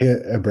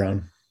 a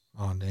brown.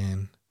 Oh,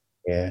 damn.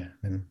 Yeah.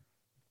 And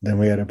then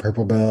we had a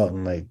purple belt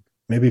and like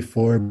maybe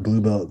 4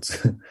 blue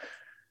belts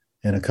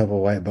and a couple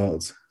white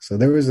belts. So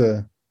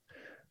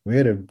we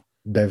had a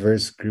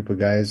diverse group of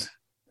guys.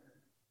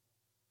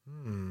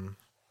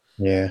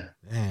 Yeah.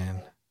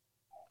 Man.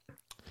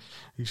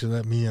 You should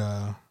let me,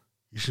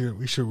 we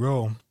should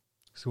roll.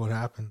 See what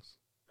happens.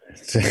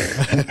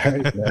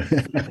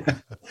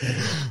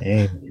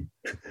 Hey.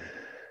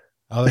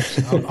 I'll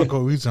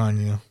go easy on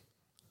you.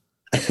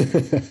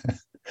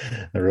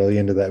 I roll you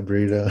into that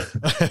burrito.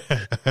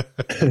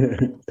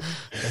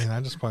 And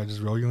I just probably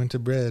just roll you into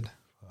bread.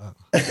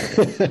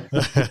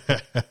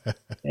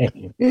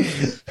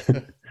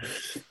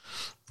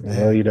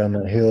 Roll you down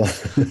that hill.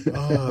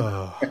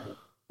 Oh,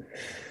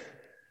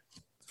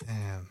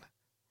 man.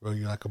 Roll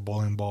you like a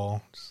bowling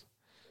ball. Just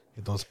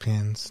hit those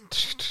pins.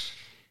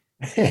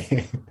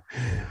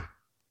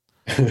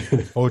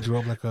 Fold you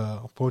up like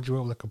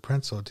a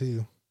pencil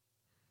too.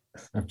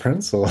 A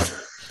pencil.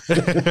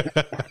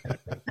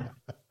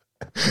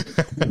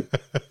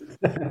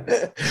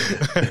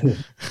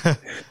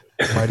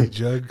 Mighty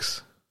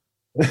jugs.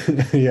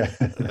 Yeah.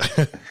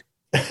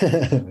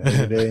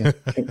 Every day.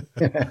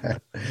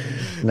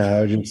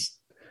 No, just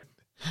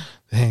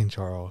Dang,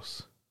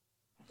 Charles.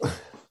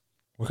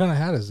 What kind of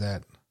hat is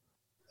that?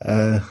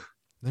 Let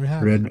me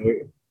have red.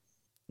 it.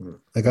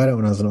 I got it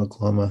when I was in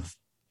Oklahoma.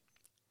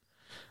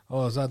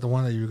 Oh, is that the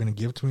one that you were going to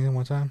give to me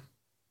one time?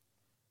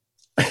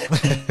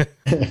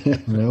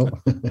 No.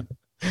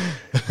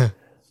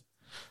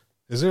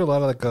 Is there a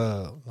lot of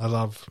a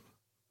lot of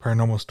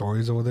paranormal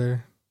stories over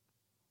there?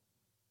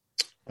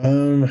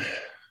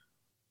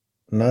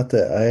 Not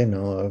that I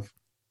know of,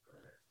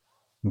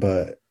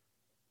 but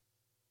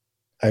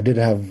I did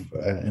have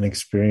an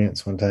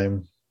experience one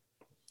time.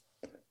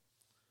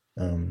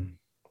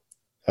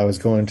 I was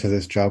going to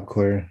this Job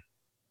Corps,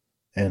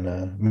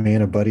 and me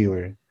and a buddy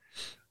were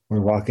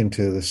walking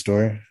to the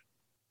store,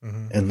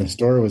 and the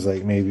store was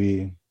like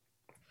maybe,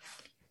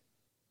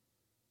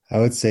 I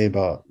would say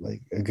about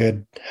like a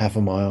good half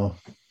a mile.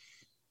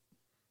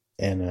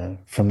 And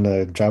from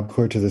the Job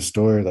Corps to the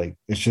store, like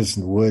it's just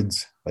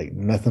woods, like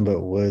nothing but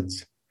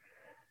woods.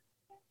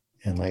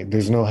 And like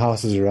there's no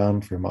houses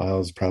around for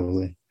miles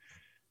probably.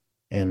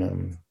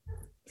 And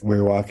we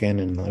were walking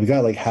and we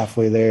got like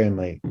halfway there and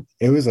like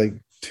it was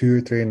like 2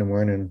 or 3 in the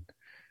morning.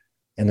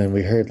 And then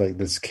we heard like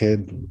this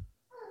kid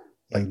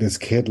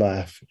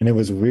laugh. And it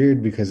was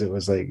weird because it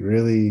was like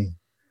really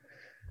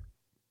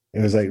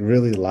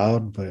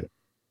loud, but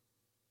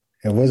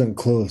it wasn't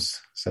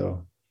close.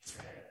 So,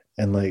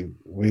 and like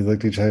we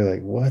looked at each other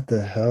like, what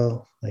the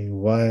hell? Like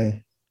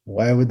why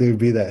would there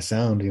be that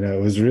sound? You know,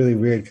 it was really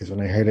weird because when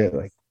I heard it,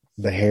 like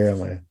the hair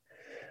on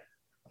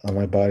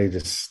my body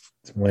just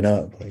went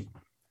up. Like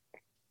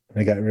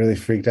I got really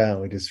freaked out.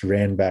 And we just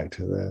ran back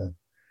to the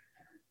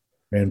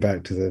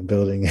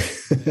building.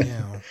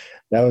 Yeah.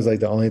 That was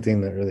like the only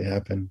thing that really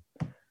happened.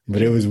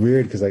 But it was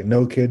weird because like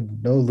no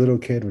little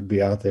kid would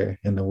be out there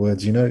in the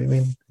woods. You know what I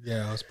mean?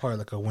 Yeah, it was probably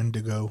like a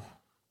Wendigo.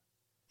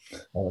 I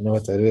don't know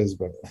what that is,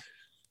 but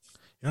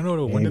You don't know what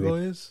a Wendigo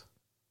is?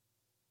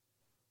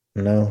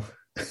 No.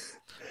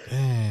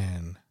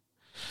 Man.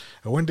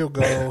 A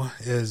Wendigo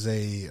is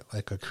a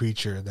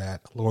creature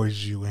that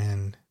lures you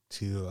in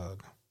to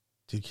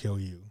kill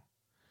you.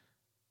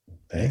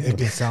 It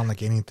can sound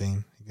like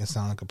anything. It can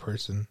sound like a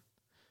person.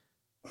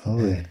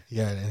 Holy. And,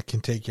 yeah, and it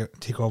can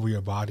take over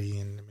your body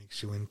and it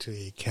makes you into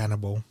a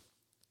cannibal.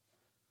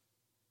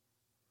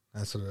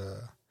 That's what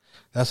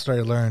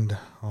I learned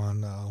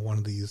on one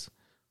of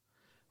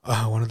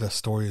the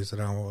stories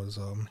that I was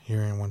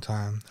hearing one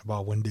time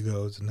about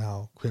Wendigos and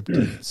how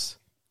cryptids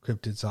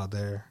out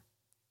there.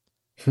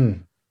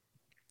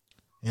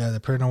 Yeah,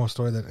 the paranormal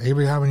story that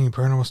anybody have any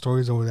paranormal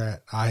stories over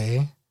that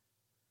IA?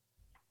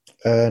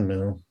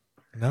 No.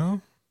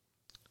 No?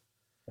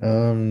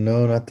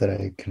 No, not that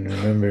I can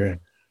remember.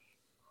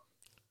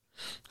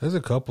 There's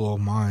a couple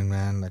of mine,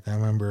 man. Like I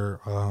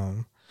remember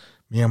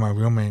me and my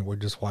roommate were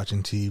just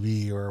watching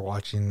TV or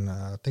watching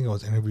I think it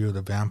was Interview with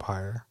the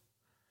Vampire.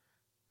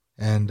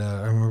 And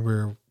I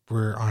remember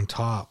we're on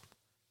top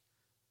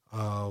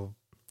of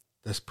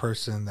this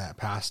person that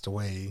passed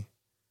away.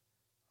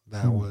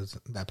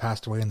 That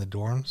passed away in the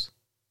dorms.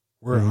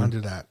 We're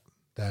under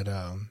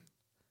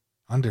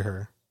under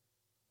her.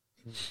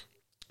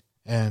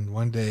 And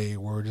one day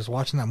we were just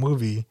watching that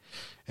movie,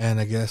 and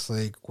I guess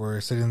like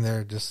we're sitting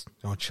there just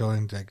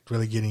chilling, like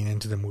really getting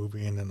into the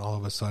movie, and then all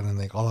of a sudden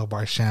like all of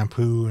our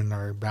shampoo and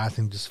our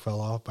bathing just fell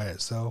off by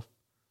itself.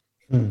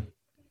 And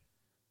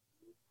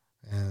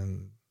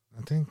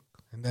I think,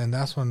 and then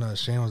that's when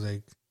Shane was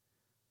like,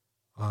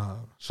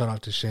 shout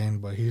out to Shane,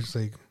 but he's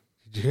like,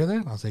 "Did you hear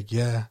that?" I was like,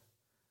 "Yeah."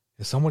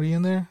 Is somebody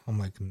in there? I'm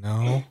like,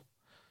 "No."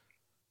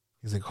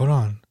 He's like, "Hold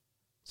on."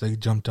 So he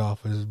jumped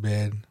off of his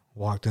bed,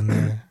 walked in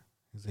there.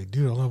 He's like,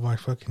 "Dude, all of my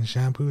fucking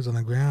shampoos on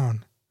the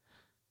ground."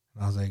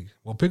 And I was like,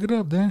 well, pick it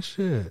up then,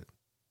 shit.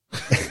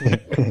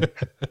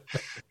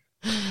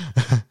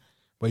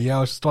 But yeah, I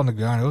was just on the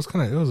ground. It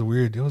was a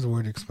weird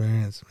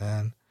experience,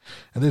 man.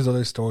 And there's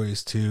other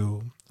stories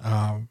too,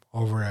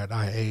 over at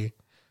IA,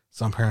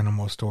 some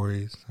paranormal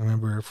stories. I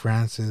remember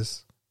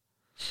Francis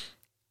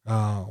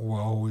will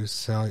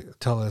always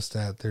tell us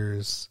that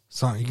there's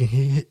some,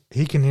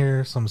 he can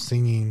hear some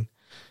singing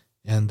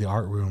in the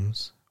art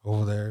rooms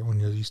over there when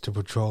you're used to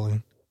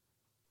patrolling.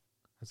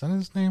 Is that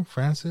his name,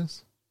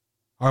 Francis?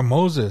 Or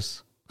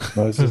Moses?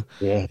 Moses,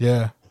 yeah.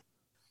 Yeah.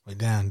 Like,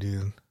 damn,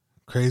 dude.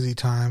 Crazy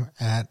time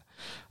at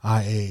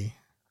IA.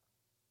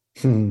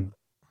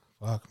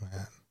 Fuck,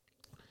 man.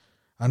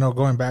 I know,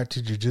 going back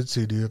to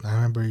jiu-jitsu, dude, I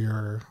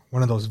remember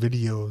one of those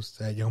videos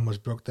that you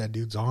almost broke that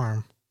dude's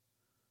arm.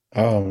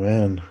 Oh,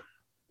 man.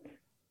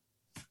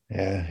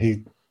 Yeah,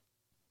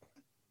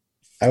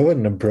 I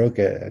wouldn't have broke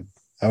it.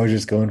 I was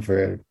just going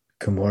for a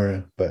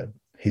Kimura, but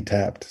he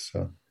tapped,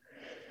 so.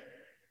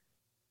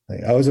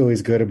 Like, I was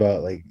always good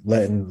about like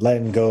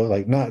letting go,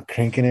 like not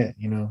cranking it,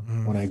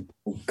 when I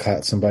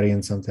caught somebody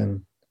in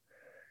something.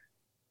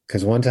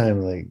 Because one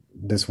time, like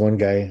this one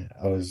guy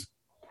I was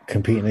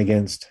competing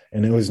against,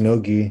 and it was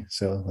no-gi,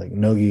 so like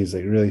no-gi is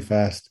like really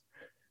fast.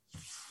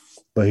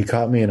 But he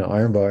caught me in an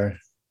armbar,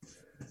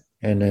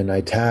 and then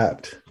I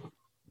tapped,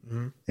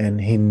 and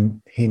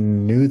he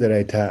knew that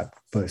I tapped,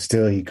 but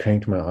still he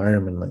cranked my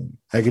arm, and like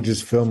I could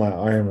just feel my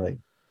arm like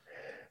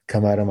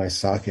come out of my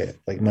socket,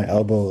 like my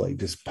elbow like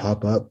just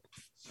pop up.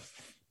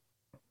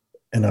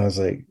 And I was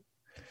like,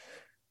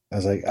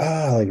 like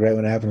right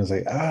when it happened, I was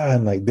like,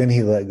 and like then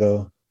he let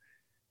go.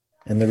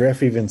 And the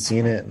ref even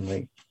seen it, and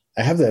like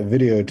I have that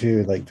video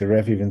too, like the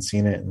ref even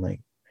seen it, and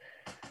like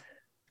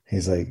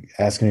he's like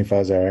asking me if I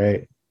was all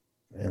right,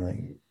 and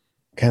like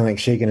kind of like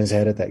shaking his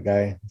head at that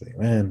guy. He's like,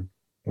 man,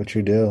 what's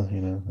your deal?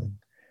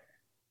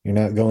 You're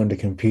not going to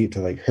compete to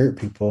like hurt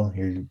people.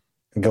 You're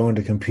going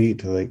to compete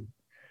to like,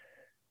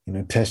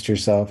 test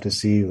yourself to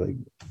see like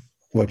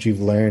what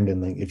you've learned,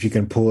 and like if you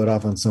can pull it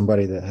off on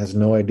somebody that has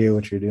no idea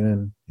what you're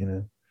doing,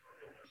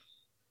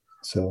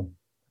 So,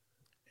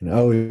 I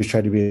always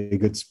try to be a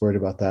good sport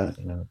about that.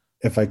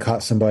 If I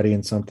caught somebody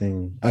in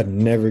something, I'd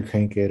never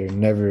crank it or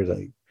never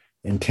like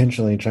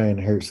intentionally try and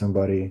hurt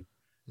somebody.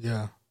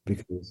 Yeah.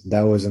 Because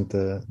that wasn't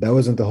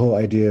the whole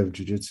idea of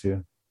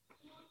jiu-jitsu.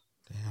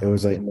 It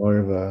was like more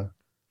of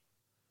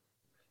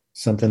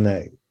something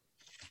that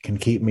can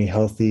keep me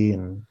healthy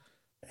and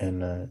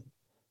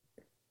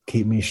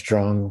keep me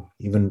strong,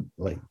 even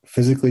like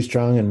physically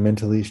strong and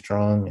mentally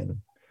strong.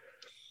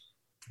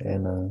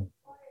 And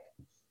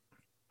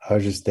I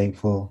was just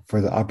thankful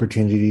for the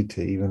opportunity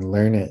to even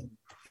learn it,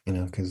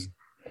 because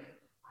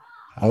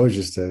I was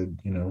just a,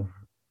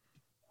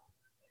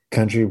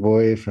 country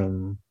boy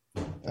from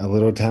a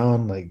little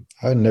town. Like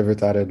I never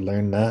thought I'd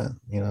learn that,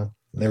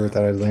 never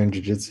thought I'd learn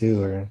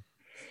jiu-jitsu or,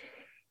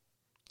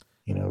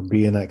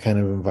 be in that kind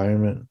of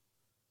environment.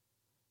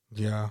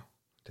 Yeah.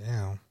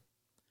 Damn.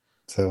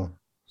 So.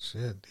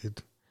 Shit,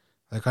 dude.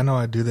 Like, I know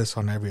I do this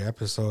on every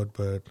episode,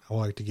 but I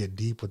like to get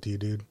deep with you,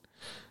 dude.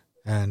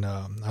 And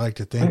I like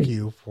to thank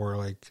you for,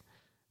 like,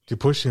 to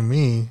pushing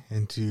me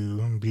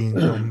into being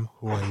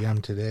who I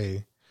am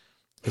today.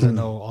 Because I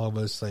know all of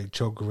us, like,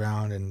 choke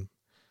around and,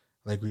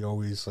 like, we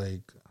always,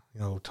 like,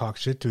 talk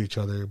shit to each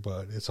other,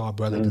 but it's all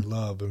brotherly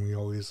love. And we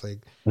always,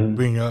 like,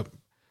 bring up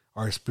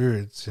our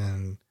spirits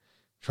and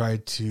try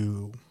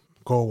to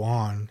go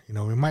on.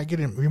 We might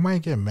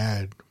get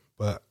mad,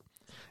 but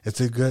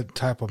it's a good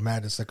type of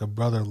mad. It's like a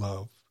brother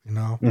love,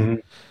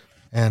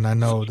 And I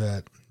know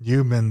that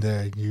you've been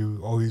there. You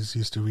always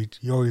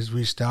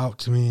reached out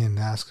to me and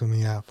asking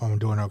me if I'm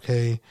doing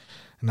okay,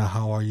 and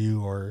how are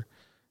you, or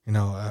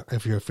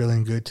if you're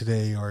feeling good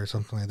today or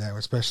something like that.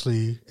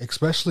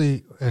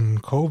 Especially in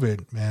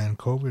COVID, man.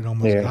 COVID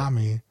almost got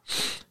me,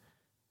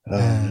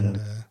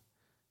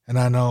 and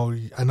I know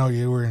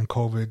you were in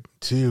COVID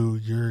too.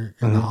 You're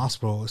in the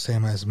hospital,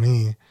 same as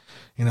me.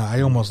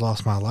 I almost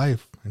lost my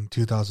life in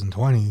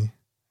 2020,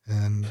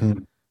 and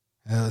it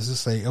was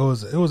just like it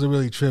was a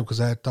really trip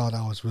because I thought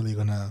I was really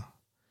gonna,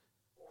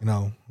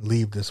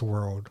 leave this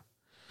world.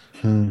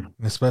 And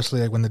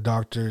especially like when the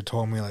doctor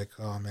told me like,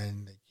 oh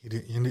man,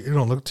 you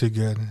don't look too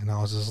good, and I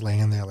was just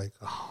laying there like,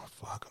 oh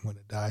fuck, I'm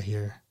gonna die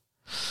here.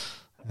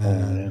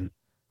 And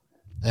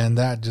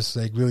that just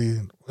like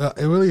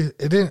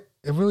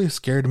it really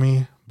scared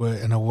me, but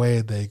in a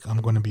way like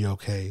I'm gonna be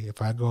okay.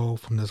 If I go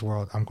from this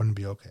world, I'm gonna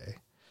be okay.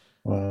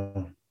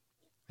 Wow.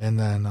 And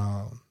then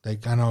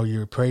like I know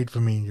you prayed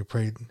for me, and you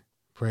prayed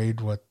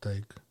with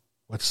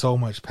so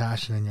much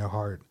passion in your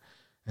heart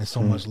and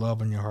so much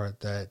love in your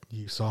heart that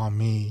you saw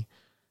me,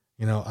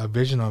 a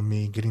vision of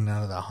me getting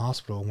out of the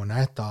hospital when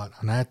I thought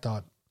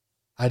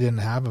I didn't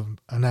have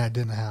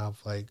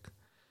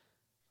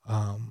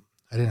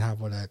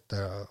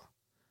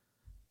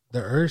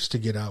the urge to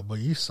get out, but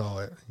you saw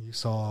it. You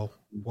saw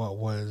what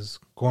was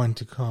going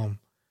to come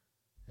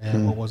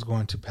and what was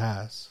going to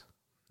pass.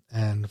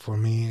 And for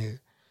me,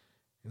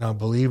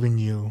 believe in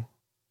you,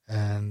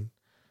 and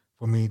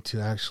for me to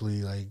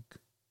actually like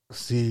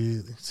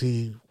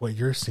see what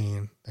you're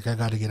seeing. Like, I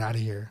got to get out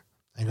of here.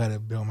 I got to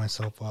build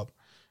myself up.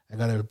 I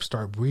got to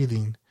start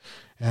breathing.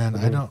 And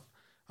I don't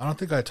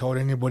think I told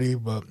anybody,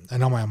 but I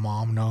know my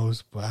mom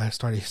knows, but I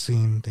started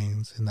seeing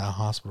things in that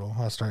hospital.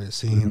 I started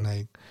seeing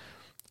like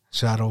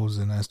shadows,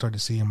 and I started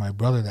seeing my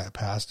brother that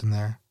passed in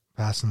there,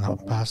 passing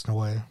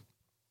away.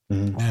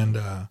 And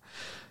I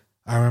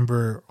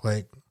remember,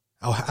 like,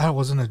 I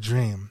was in a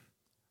dream,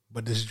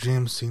 but this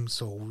dream seemed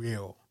so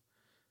real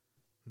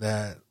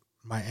that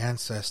my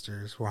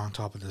ancestors were on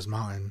top of this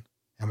mountain,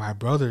 and my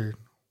brother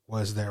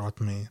was there with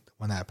me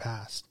when that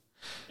passed.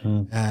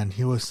 And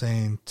he was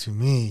saying to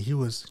me, he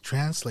was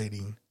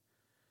translating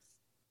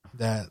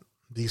that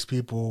these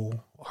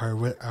people are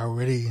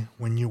ready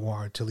when you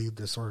are to leave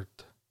this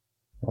earth.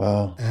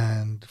 Wow.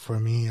 And for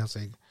me, I was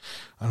like,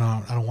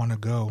 I don't want to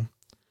go.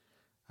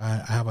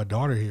 I have a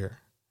daughter here.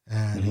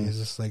 And he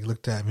just like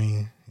looked at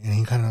me, and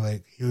he kind of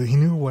like, he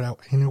knew what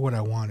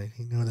I wanted.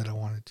 He knew that I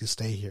wanted to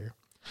stay here.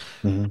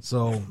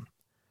 So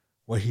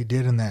what he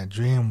did in that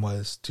dream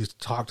was to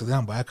talk to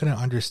them, but I couldn't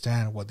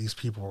understand what these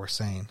people were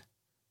saying.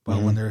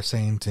 But when they were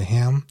saying to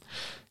him,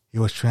 he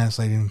was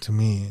translating to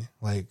me,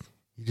 like,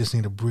 you just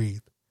need to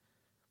breathe.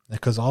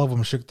 Because all of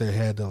them shook their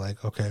head. They're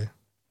like, okay.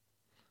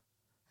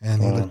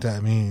 And he looked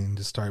at me and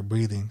just started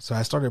breathing. So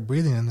I started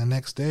breathing, and the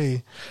next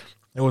day,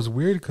 it was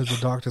weird because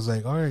the doctor's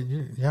like, all right,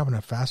 you're having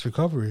a fast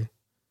recovery.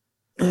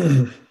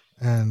 And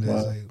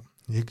it's like,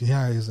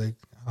 he's like,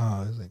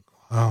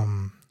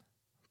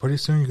 pretty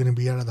soon you're going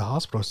to be out of the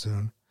hospital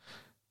soon.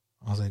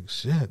 I was like,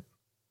 shit.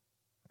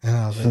 And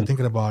I was like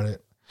thinking about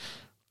it.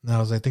 And I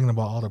was like thinking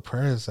about all the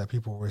prayers that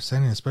people were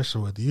sending,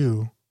 especially with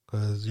you,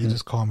 because you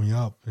just called me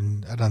up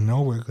and out of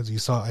nowhere, because you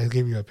saw, I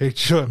gave you a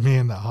picture of me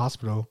in the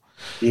hospital.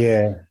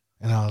 Yeah.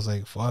 And I was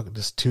like, fuck,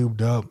 just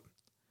tubed up.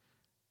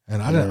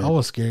 And I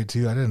was scared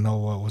too. I didn't know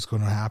what was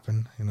going to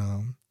happen, you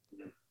know.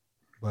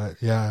 But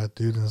yeah,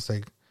 dude, it's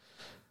like,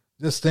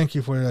 just thank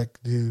you for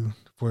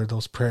for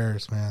those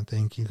prayers, man.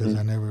 Thank you, because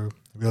I never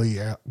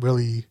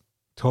really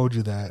told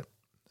you that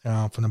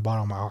from the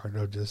bottom of my heart.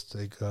 I was just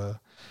like,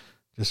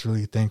 just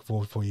really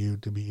thankful for you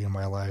to be in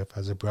my life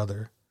as a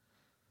brother.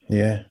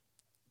 Yeah,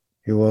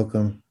 you're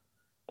welcome.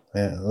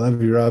 Yeah, I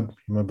love you, Rob.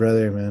 You're my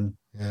brother, man.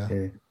 Yeah,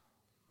 you're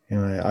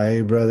my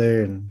IA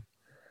brother and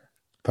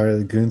part of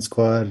the Goon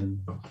Squad,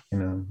 and you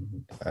know,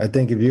 I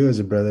think of you as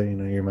a brother. You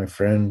know, you're my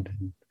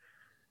friend,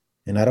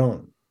 and I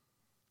don't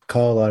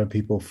call a lot of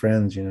people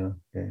friends. You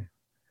know,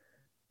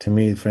 to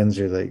me, friends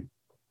are like,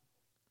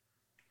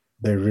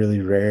 they're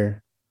really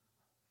rare.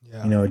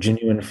 yeah, you know, a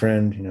genuine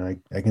friend. You know,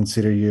 I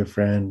consider you a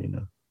friend. You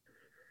know,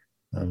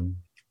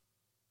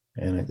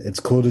 and it's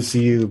cool to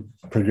see you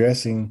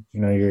progressing.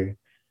 You know,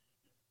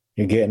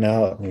 you're getting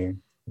out, and you're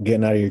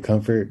getting out of your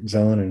comfort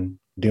zone and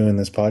doing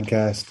this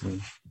podcast,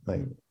 and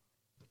like,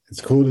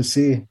 it's cool to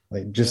see,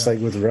 like, just like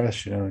with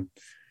Rush, you know.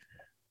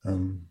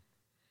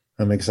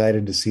 I'm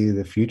excited to see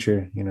the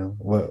future, you know,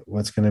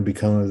 what's going to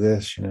become of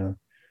this, you know.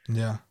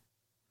 Yeah.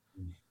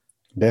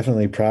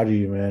 Definitely proud of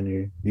you,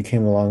 man. You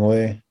came a long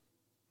way.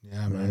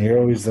 Yeah, man. You're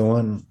always the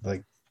one,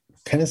 like,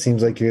 kind of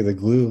seems like you're the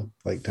glue,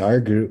 like, to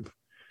our group.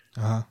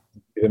 Uh-huh.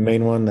 You're the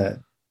main one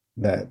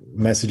that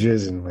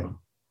messages and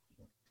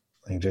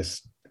like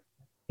just,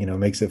 you know,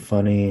 makes it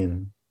funny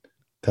and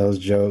tells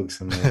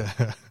jokes, and like,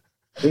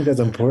 I think that's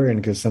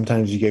important, because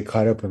sometimes you get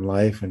caught up in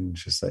life and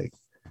it's just like,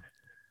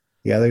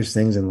 yeah, there's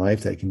things in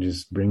life that can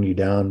just bring you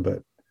down,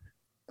 but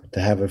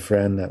to have a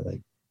friend that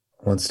like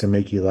wants to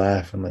make you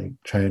laugh and like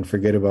try and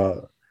forget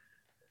about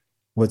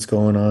what's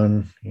going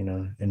on, you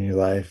know, in your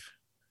life,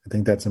 I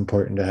think that's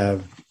important to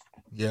have.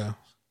 Yeah.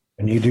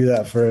 And you do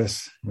that for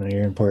us. You know,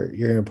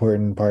 you're an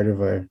important part of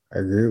our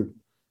group.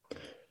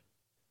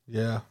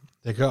 Yeah.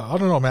 Like, I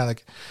don't know, man.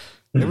 Like,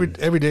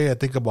 every day I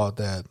think about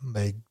that,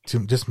 like,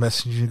 to just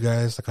message you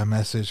guys. Like, I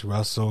message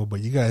Russell, but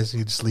you guys,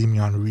 you just leave me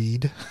on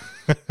read.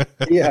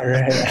 Yeah,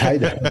 right. I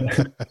know.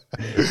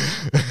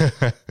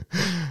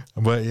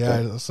 But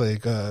yeah, it's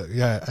like,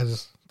 I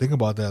just think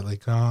about that.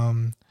 Like,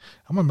 I'm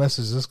gonna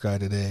message this guy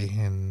today,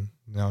 and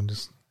you know,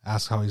 just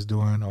ask how he's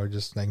doing, or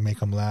just like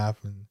make him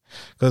laugh. And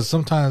because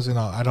sometimes, you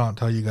know, I don't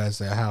tell you guys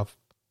that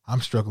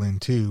I'm struggling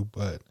too,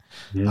 but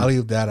I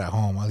leave that at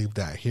home. I leave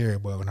that here.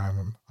 But when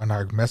I'm on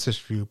our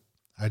message group,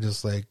 I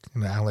just like,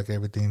 you know, act like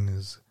everything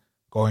is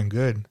going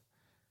good.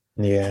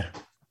 Yeah.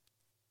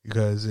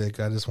 Because like,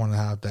 I just want to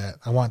have that.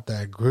 I want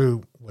that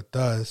group with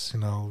us, you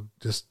know,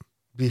 just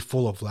be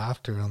full of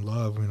laughter and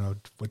love, you know,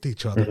 with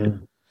each other.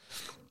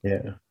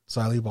 Yeah.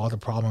 So I leave all the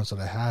problems that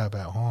I have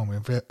at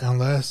home.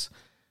 Unless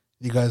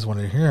you guys want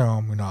to hear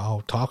them, you know,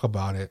 I'll talk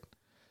about it,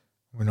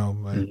 you know.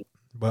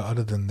 But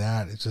other than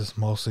that, it's just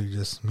mostly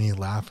just me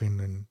laughing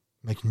and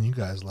making you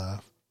guys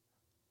laugh.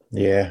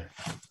 Yeah.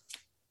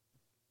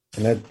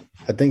 And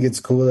I think it's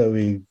cool that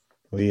we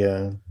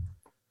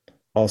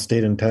all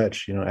stayed in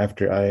touch, you know,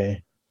 after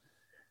I,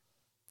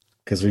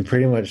 because we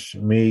pretty much,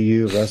 me,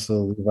 you,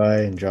 Russell,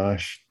 Levi, and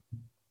Josh,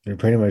 we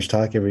pretty much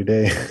talk every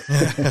day.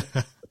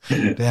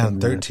 Damn,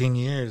 13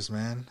 years,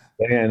 man.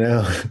 Yeah, I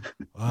know.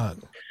 Fuck.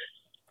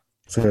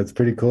 So it's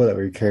pretty cool that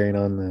we're carrying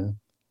on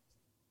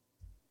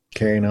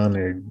carrying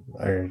on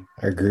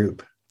our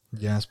group.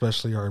 Yeah,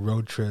 especially our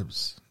road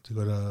trips to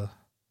go to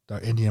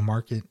the Indian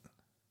market.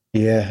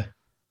 Yeah.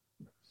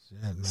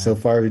 Shit, man. So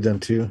far we've done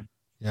 2.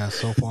 Yeah,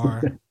 so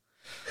far.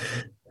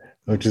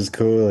 Which is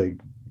cool. Like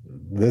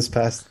this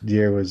past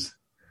year was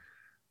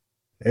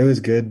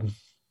good.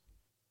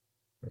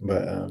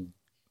 But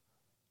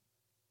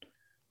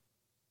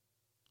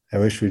I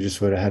wish we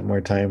just would have had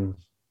more time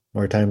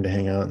to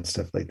hang out and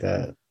stuff like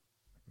that.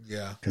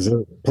 Yeah. Because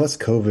plus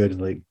COVID,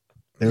 like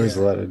there was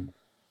a lot of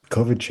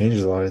COVID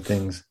changes a lot of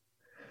things,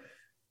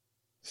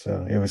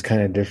 so it was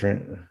kind of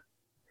different.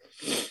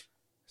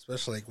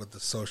 Especially like with the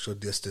social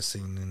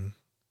distancing and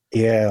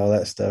all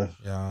that stuff.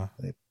 Yeah.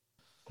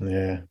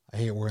 Yeah. I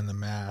hate wearing the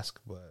mask,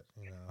 but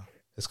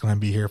it's gonna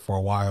be here for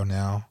a while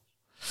now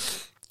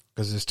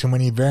because there's too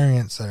many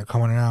variants that are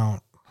coming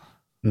out.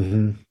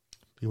 Mm-hmm.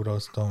 People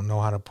just don't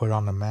know how to put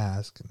on the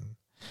mask, and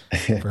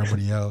for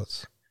everybody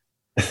else,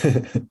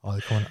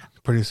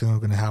 pretty soon we're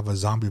gonna have a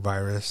zombie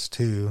virus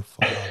too,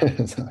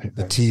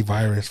 the T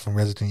virus from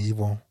Resident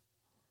Evil.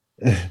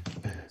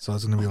 So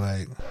it's gonna be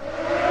like,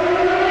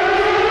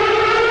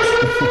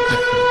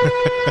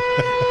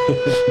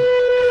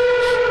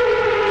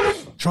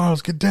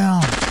 Charles, get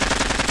down.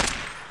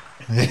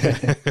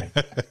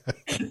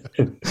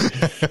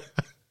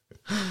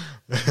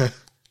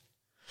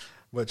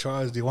 But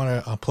Charles, do you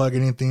want to plug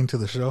anything to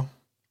the show?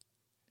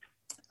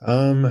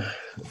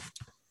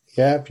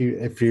 Yeah,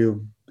 if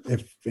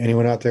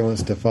anyone out there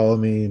wants to follow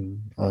me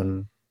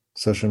on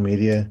social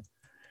media,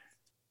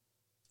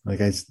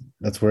 that's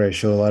where I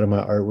show a lot of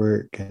my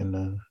artwork,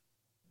 and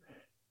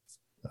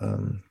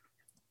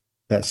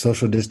that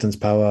social distance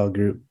powwow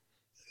group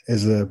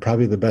is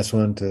probably the best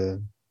one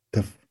to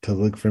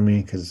look for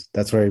me, because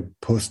that's where I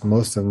post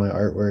most of my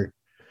artwork.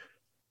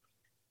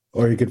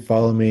 Or you could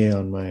follow me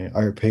on my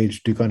art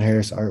page, Dukon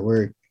Harris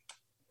Artwork,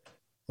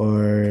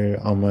 or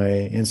on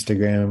my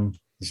Instagram,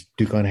 it's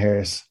Dukon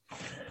Harris.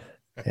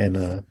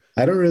 And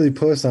I don't really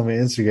post on my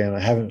Instagram.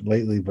 I haven't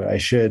lately, but I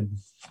should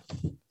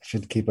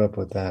keep up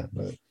with that.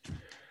 But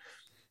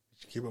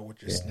keep up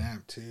with your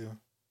Snap too.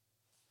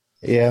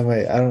 Yeah,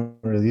 I don't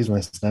really use my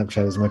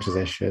Snapchat as much as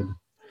I should.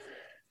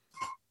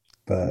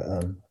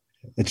 But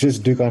it's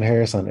just Dukon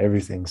Harris on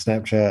everything: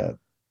 Snapchat,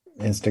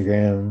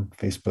 Instagram,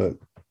 Facebook.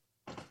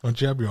 Don't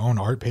you have your own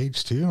art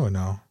page too, or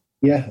no?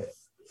 Yeah,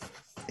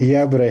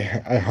 but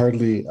I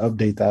hardly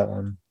update that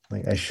one.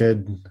 Like I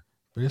should.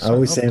 I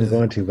always say I'm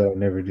going to, but I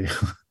never do.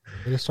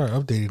 Better start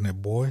updating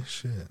it, boy.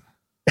 Shit.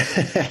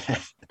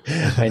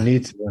 I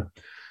need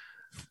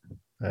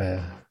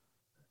to.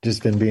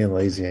 Just been being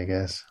lazy, I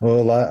guess. Well,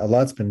 a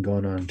lot's been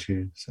going on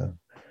too. So.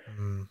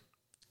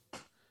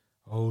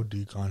 Oh,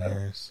 Dukon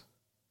Harris.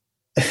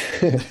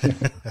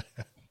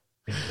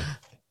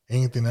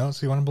 Anything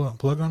else you want to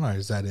plug on, or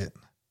is that it?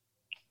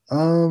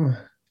 I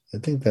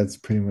think that's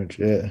pretty much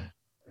it.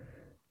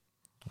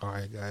 All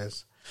right,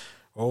 guys.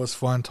 Well, it was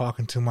fun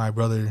talking to my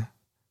brother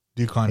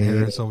Dukon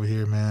Harris over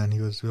here, man.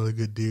 He was a really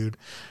good dude.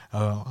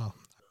 A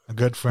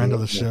good friend of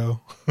the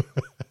show.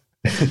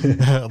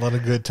 A lot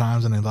of good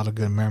times and a lot of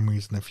good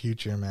memories in the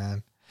future,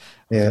 man.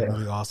 It was a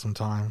really awesome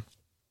time.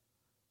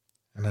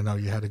 And I know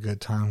you had a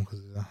good time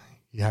because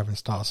you haven't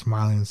stopped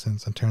smiling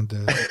since I turned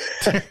the...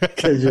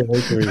 Because you're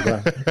making me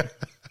laugh.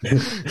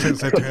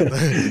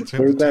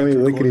 Every time we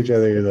look at each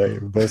other, you're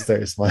like, we both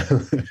start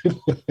smiling.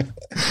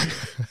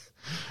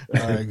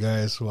 All right,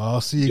 guys. Well,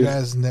 I'll see you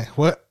guys next.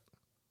 What?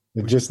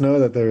 Just know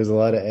that there was a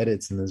lot of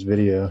edits in this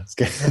video.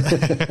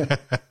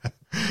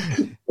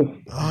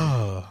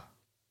 Oh.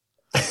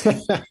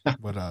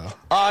 But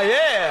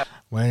yeah.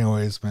 Well,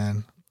 anyways,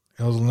 man,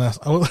 it was a nice.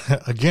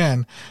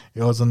 Again,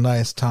 it was a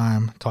nice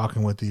time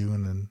talking with you,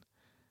 and then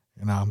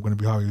I'm going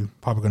to be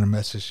probably going to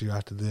message you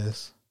after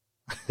this.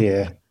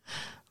 Yeah.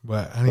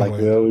 But anyway,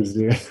 like we always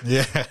do.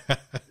 Yeah.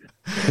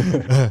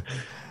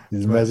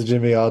 He's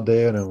messaging me all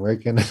day when I'm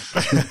working. I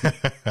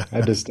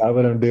had to stop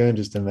what I'm doing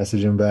just to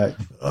message him back.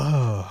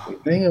 Oh,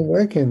 dang, I'm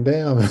working.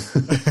 Damn.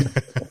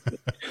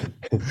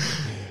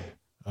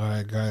 All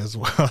right, guys.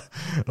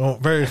 Well,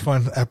 very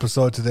fun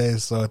episode today.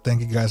 So thank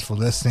you guys for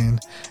listening,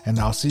 and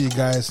I'll see you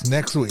guys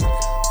next week.